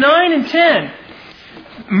 9 and 10.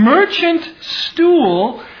 Merchant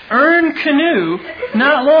stool, earn canoe,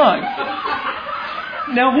 not long.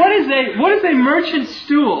 Now what is a merchant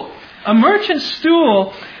stool? A merchant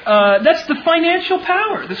stool. That's the financial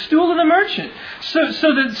power, the stool of the merchant. So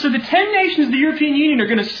the 10 nations of the European Union are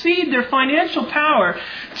going to cede their financial power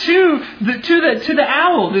to the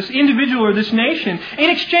owl, this individual or this nation, in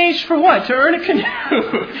exchange for what? To earn a canoe.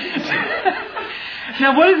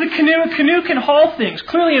 Now, what is a canoe? A canoe can haul things.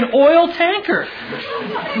 Clearly an oil tanker.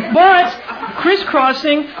 But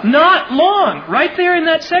crisscrossing, not long. Right there in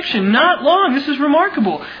that section, not long. This is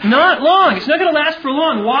remarkable. Not long. It's not going to last for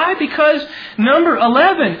long. Why? Because number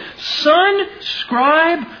 11, sun,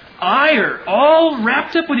 scribe, ire, all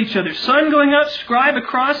wrapped up with each other. Sun going up, scribe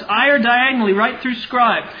across, ire diagonally, right through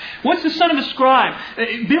scribe. What's the son of a scribe?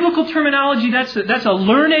 Biblical terminology, that's a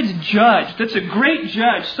learned judge. That's a great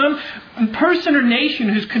judge. Some person or nation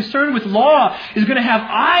who's concerned with law is going to have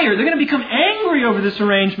ire. They're going to become angry over this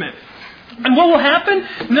arrangement. And what will happen?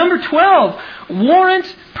 Number 12,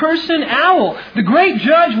 warrant, person, owl. The great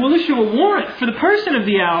judge will issue a warrant for the person of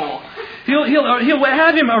the owl. He'll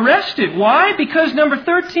have him arrested. Why? Because number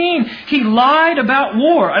 13, he lied about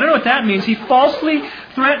war. I don't know what that means. He falsely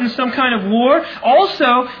threatened some kind of war.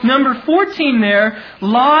 Also, number 14 there,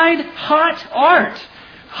 lied hot art.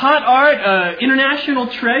 Hot art, international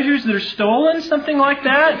treasures that are stolen, something like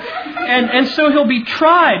that. And so he'll be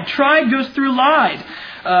tried. Tried goes through lied.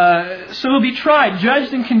 So he'll be tried,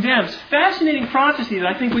 judged, and condemned. Fascinating prophecy that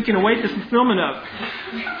I think we can await the fulfillment of.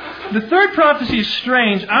 The third prophecy is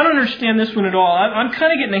strange. I don't understand this one at all. I'm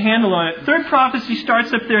kind of getting a handle on it. Third prophecy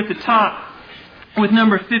starts up there at the top with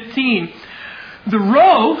number 15. The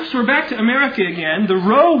roe, so we're back to America again, the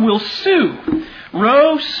roe will sue.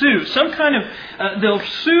 Roe, sue. Some kind of, they'll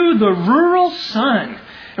sue the rural sun.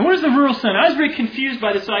 And what is the rural sun? I was very confused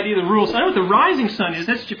by this idea of the rural sun. I know what the rising sun is.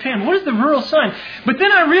 That's Japan. What is the rural sun? But then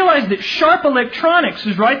I realized that Sharp Electronics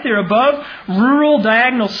is right there above rural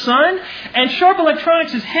diagonal sun. And Sharp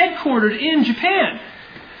Electronics is headquartered in Japan.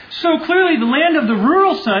 So clearly the land of the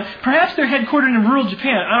rural sun, perhaps they're headquartered in rural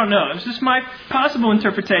Japan. I don't know. It's just my possible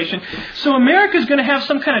interpretation. So America is going to have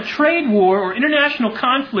some kind of trade war or international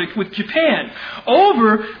conflict with Japan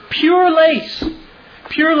over pure lace.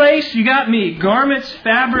 Pure lace, you got me. Garments,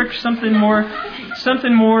 fabric, something more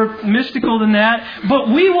mystical than that. But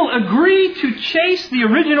we will agree to chase the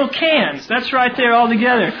original cans. That's right there all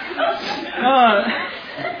together.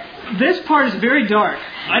 This part is very dark.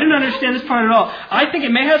 I don't understand this part at all. I think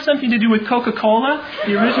it may have something to do with Coca-Cola,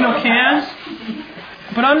 the original cans.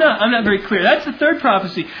 But I'm not very clear. That's the third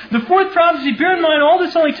prophecy. The fourth prophecy, bear in mind, all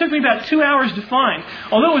this only took me about 2 hours to find.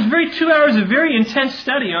 Although it was 2 hours of very intense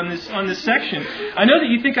study on this section. I know that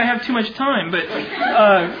you think I have too much time, but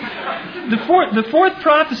the fourth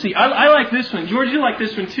prophecy, I like this one. George, you like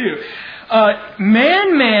this one too.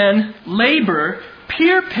 Man, labor,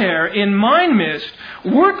 pair, in mind mist,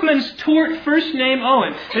 workman's tort, first name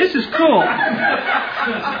Owen. This is cool.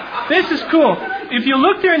 This is cool. if you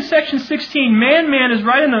look there in section 16, man is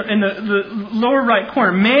right in the lower right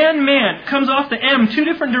corner. Man comes off the M 2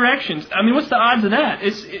 different directions. I mean, what's the odds of that?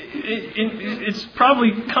 It's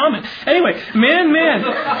probably common. Anyway, man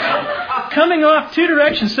coming off 2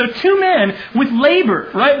 directions. So 2 men with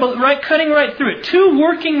labor, right, cutting right through it. 2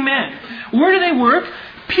 working men. Where do they work?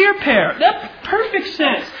 Peer pair. That perfect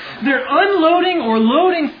sense. They're unloading or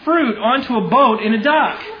loading fruit onto a boat in a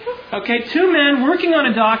dock. Okay, 2 men working on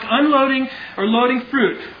a dock, unloading or loading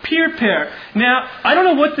fruit. Peer pair. Now, I don't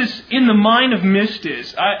know what this in the mine of mist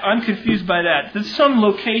is. I'm confused by that. There's some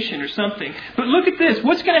location or something. But look at this.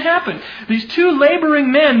 What's going to happen? These 2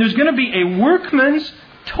 laboring men, there's going to be a workman's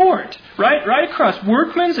tort. Right across.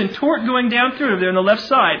 Workman's and tort going down through there on the left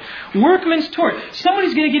side. Workman's tort.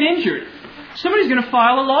 Somebody's going to get injured. Somebody's going to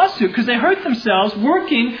file a lawsuit because they hurt themselves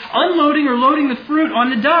working, unloading or loading the fruit on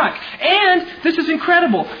the dock. And, this is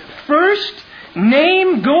incredible, first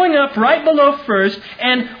name going up right below first,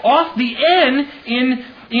 and off the N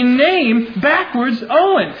in name, backwards,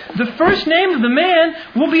 Owen. The first name of the man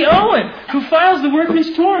will be Owen, who files the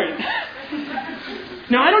workman's tort.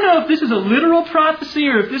 Now, I don't know if this is a literal prophecy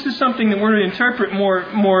or if this is something that we're going to interpret more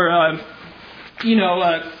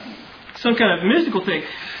some kind of mystical thing.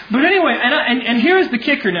 But anyway, and here's the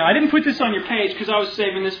kicker now. I didn't put this on your page because I was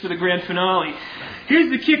saving this for the grand finale. Here's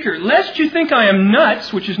the kicker. Lest you think I am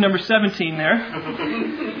nuts, which is number 17 there,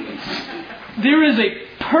 there is a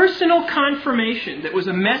personal confirmation that was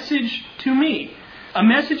a message to me. A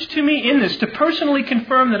message to me in this to personally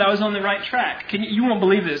confirm that I was on the right track. You won't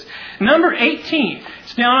believe this. Number 18.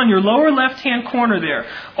 It's down on your lower left-hand corner there.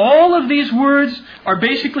 All of these words are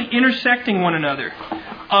basically intersecting one another.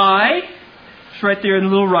 It's right there in the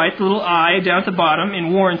little right, the little I down at the bottom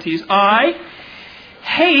in warranties. I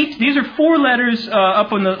hate, these are 4 letters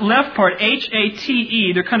up on the left part,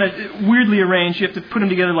 H-A-T-E. They're kind of weirdly arranged. You have to put them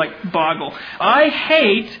together like boggle. I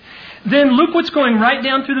hate, then look what's going right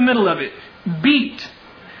down through the middle of it. Beat.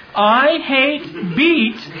 I hate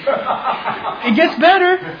beat. It gets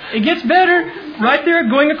better. It gets better. Right there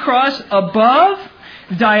going across above,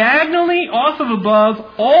 diagonally off of above,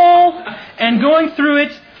 all, and going through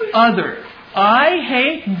it, other. I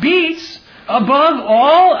hate beets above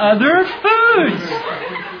all other foods.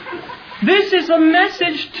 This is a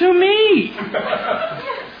message to me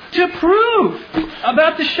to prove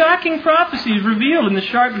about the shocking prophecies revealed in the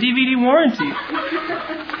Sharp DVD warranty.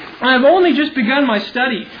 I've only just begun my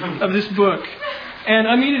study of this book. And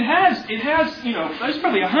I mean, it has, there's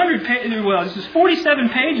probably 100 pages, well, this is 47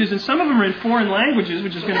 pages, and some of them are in foreign languages,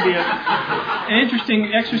 which is going to be an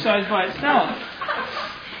interesting exercise by itself.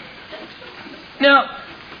 Now,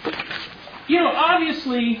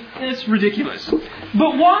 obviously, it's ridiculous.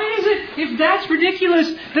 But why is it, if that's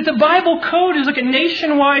ridiculous, that the Bible Code is like a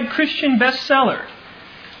nationwide Christian bestseller?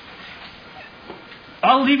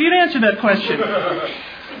 I'll leave you to answer that question.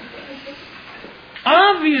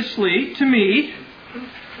 Obviously, to me,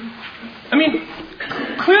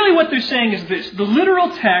 clearly what they're saying is this. The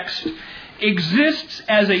literal text exists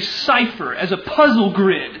as a cipher, as a puzzle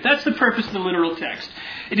grid. That's the purpose of the literal text.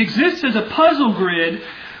 It exists as a puzzle grid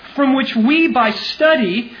from which we, by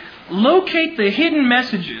study, locate the hidden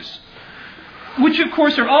messages, which of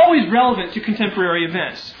course are always relevant to contemporary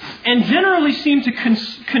events, and generally seem to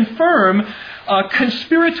confirm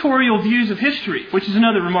conspiratorial views of history, which is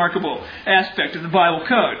another remarkable aspect of the Bible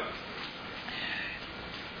Code.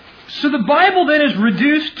 So the Bible then is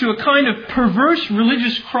reduced to a kind of perverse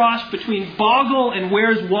religious cross between Boggle and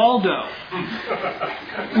Where's Waldo,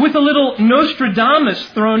 with a little Nostradamus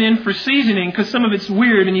thrown in for seasoning because some of it's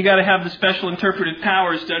weird and you got to have the special interpretive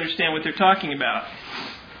powers to understand what they're talking about.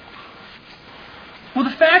 Well,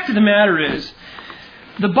 the fact of the matter is,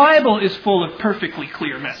 the Bible is full of perfectly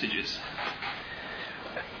clear messages.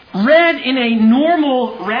 Read in a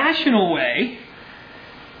normal, rational way,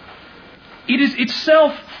 it is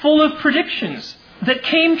itself full of predictions that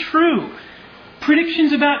came true.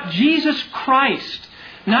 Predictions about Jesus Christ,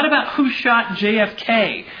 not about who shot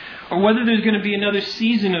JFK or whether there's going to be another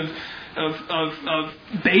season of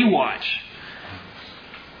Baywatch.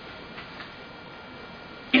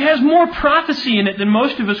 It has more prophecy in it than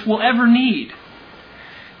most of us will ever need.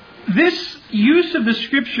 This use of the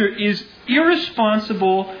Scripture is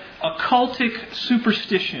irresponsible, occultic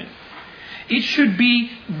superstition. It should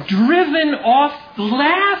be driven off,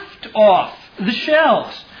 laughed off the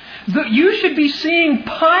shelves. You should be seeing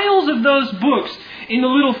piles of those books in the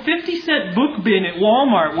little 50-cent book bin at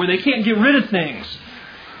Walmart where they can't get rid of things.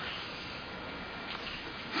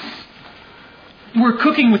 Where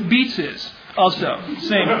Cooking with Beets is also,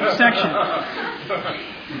 same section.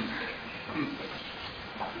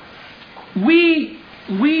 We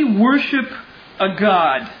worship a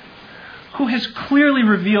God who has clearly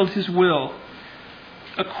revealed His will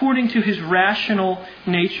according to His rational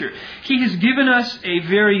nature. He has given us a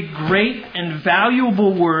very great and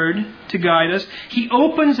valuable Word to guide us. He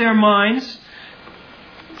opens our minds,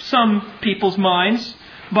 some people's minds,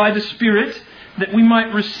 by the Spirit, that we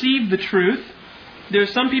might receive the truth. There are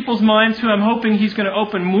some people's minds who I'm hoping He's going to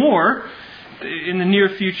open more in the near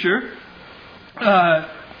future.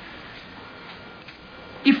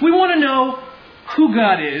 If we want to know who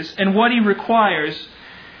God is and what He requires,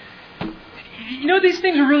 these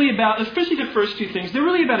things are really about, especially the first two things, they're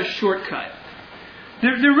really about a shortcut.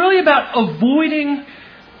 They're really about avoiding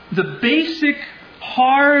the basic,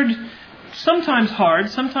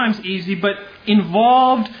 sometimes easy, but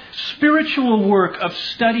involved spiritual work of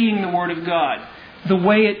studying the Word of God the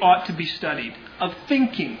way it ought to be studied, of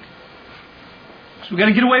thinking. So we've got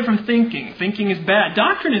to get away from thinking. Thinking is bad.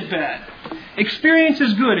 Doctrine is bad. Experience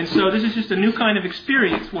is good. And so this is just a new kind of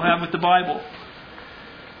experience we'll have with the Bible.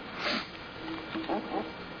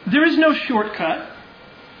 There is no shortcut.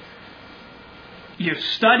 You have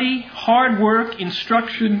study, hard work,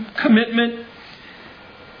 instruction, commitment.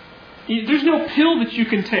 There's no pill that you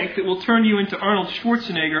can take that will turn you into Arnold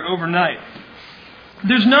Schwarzenegger overnight.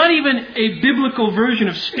 There's not even a biblical version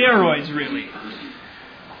of steroids, really.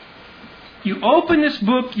 You open this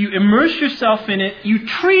book, you immerse yourself in it, you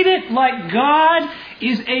treat it like God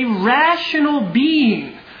is a rational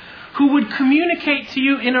being who would communicate to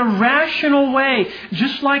you in a rational way,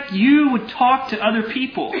 just like you would talk to other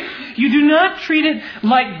people. You do not treat it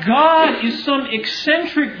like God is some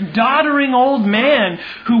eccentric, doddering old man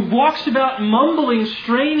who walks about mumbling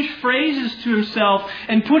strange phrases to himself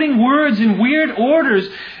and putting words in weird orders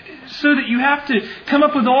so that you have to come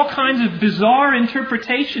up with all kinds of bizarre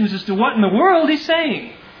interpretations as to what in the world he's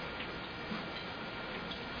saying.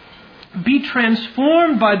 Be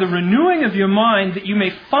transformed by the renewing of your mind that you may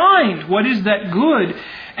find what is that good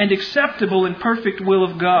and acceptable and perfect will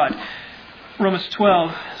of God. Romans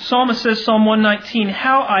 12. Psalmist says, Psalm 119,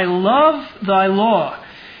 "How I love thy law.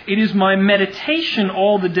 It is my meditation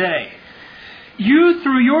all the day. You,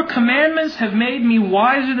 through your commandments, have made me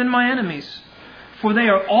wiser than my enemies, for they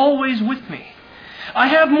are always with me. I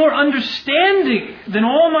have more understanding than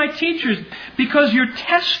all my teachers, because your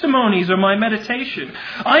testimonies are my meditation.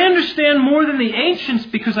 I understand more than the ancients,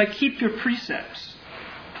 because I keep your precepts."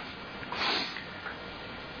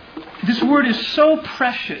 This word is so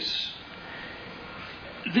precious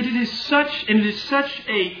that it is such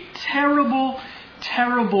a terrible,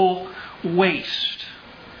 terrible waste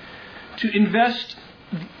to invest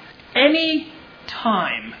any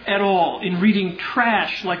time at all in reading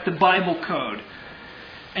trash like the Bible code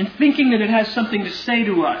and thinking that it has something to say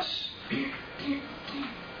to us.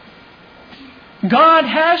 God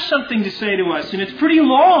has something to say to us, and it's pretty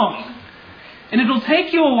long, and it'll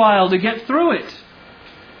take you a while to get through it.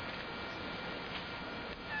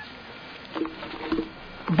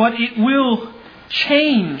 But it will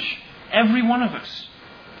change every one of us,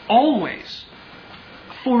 always,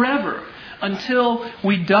 forever, until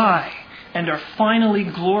we die and are finally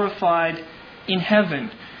glorified in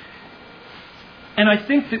heaven. And I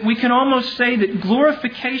think that we can almost say that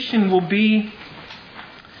glorification will be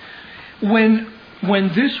when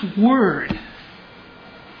this word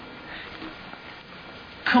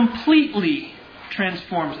completely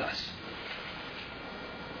transforms us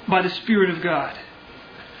by the Spirit of God.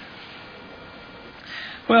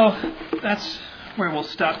 Well, that's where we'll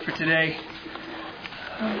stop for today.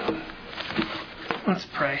 Let's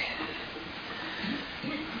pray.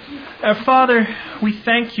 Our Father, we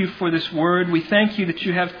thank you for this word. We thank you that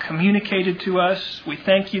you have communicated to us. We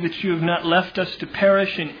thank you that you have not left us to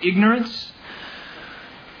perish in ignorance.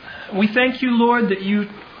 We thank you, Lord, that you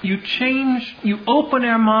open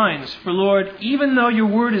our minds. For, Lord, even though your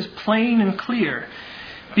word is plain and clear,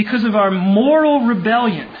 because of our moral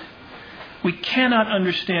rebellion, we cannot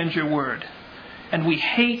understand your word. And we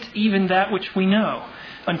hate even that which we know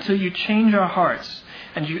until you change our hearts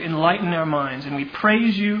and you enlighten our minds. And we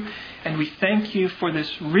praise you and we thank you for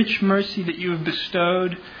this rich mercy that you have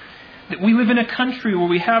bestowed, that we live in a country where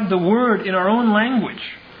we have the word in our own language,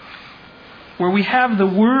 where we have the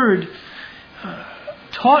word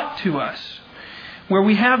taught to us, where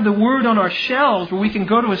we have the word on our shelves, where we can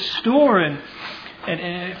go to a store and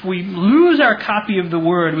if we lose our copy of the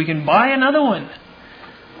word, we can buy another one.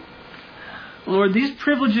 Lord, these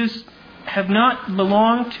privileges have not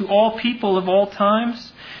belonged to all people of all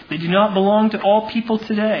times. They do not belong to all people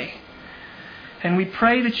today. And we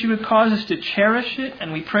pray that you would cause us to cherish it,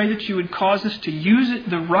 and we pray that you would cause us to use it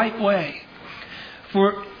the right way.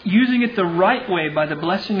 For using it the right way by the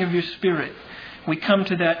blessing of your Spirit, we come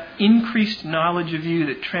to that increased knowledge of you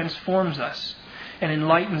that transforms us and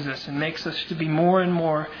enlightens us and makes us to be more and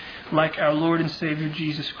more like our Lord and Savior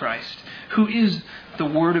Jesus Christ, who is the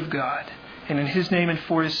Word of God. And in His name and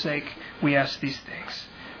for His sake, we ask these things.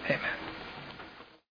 Amen.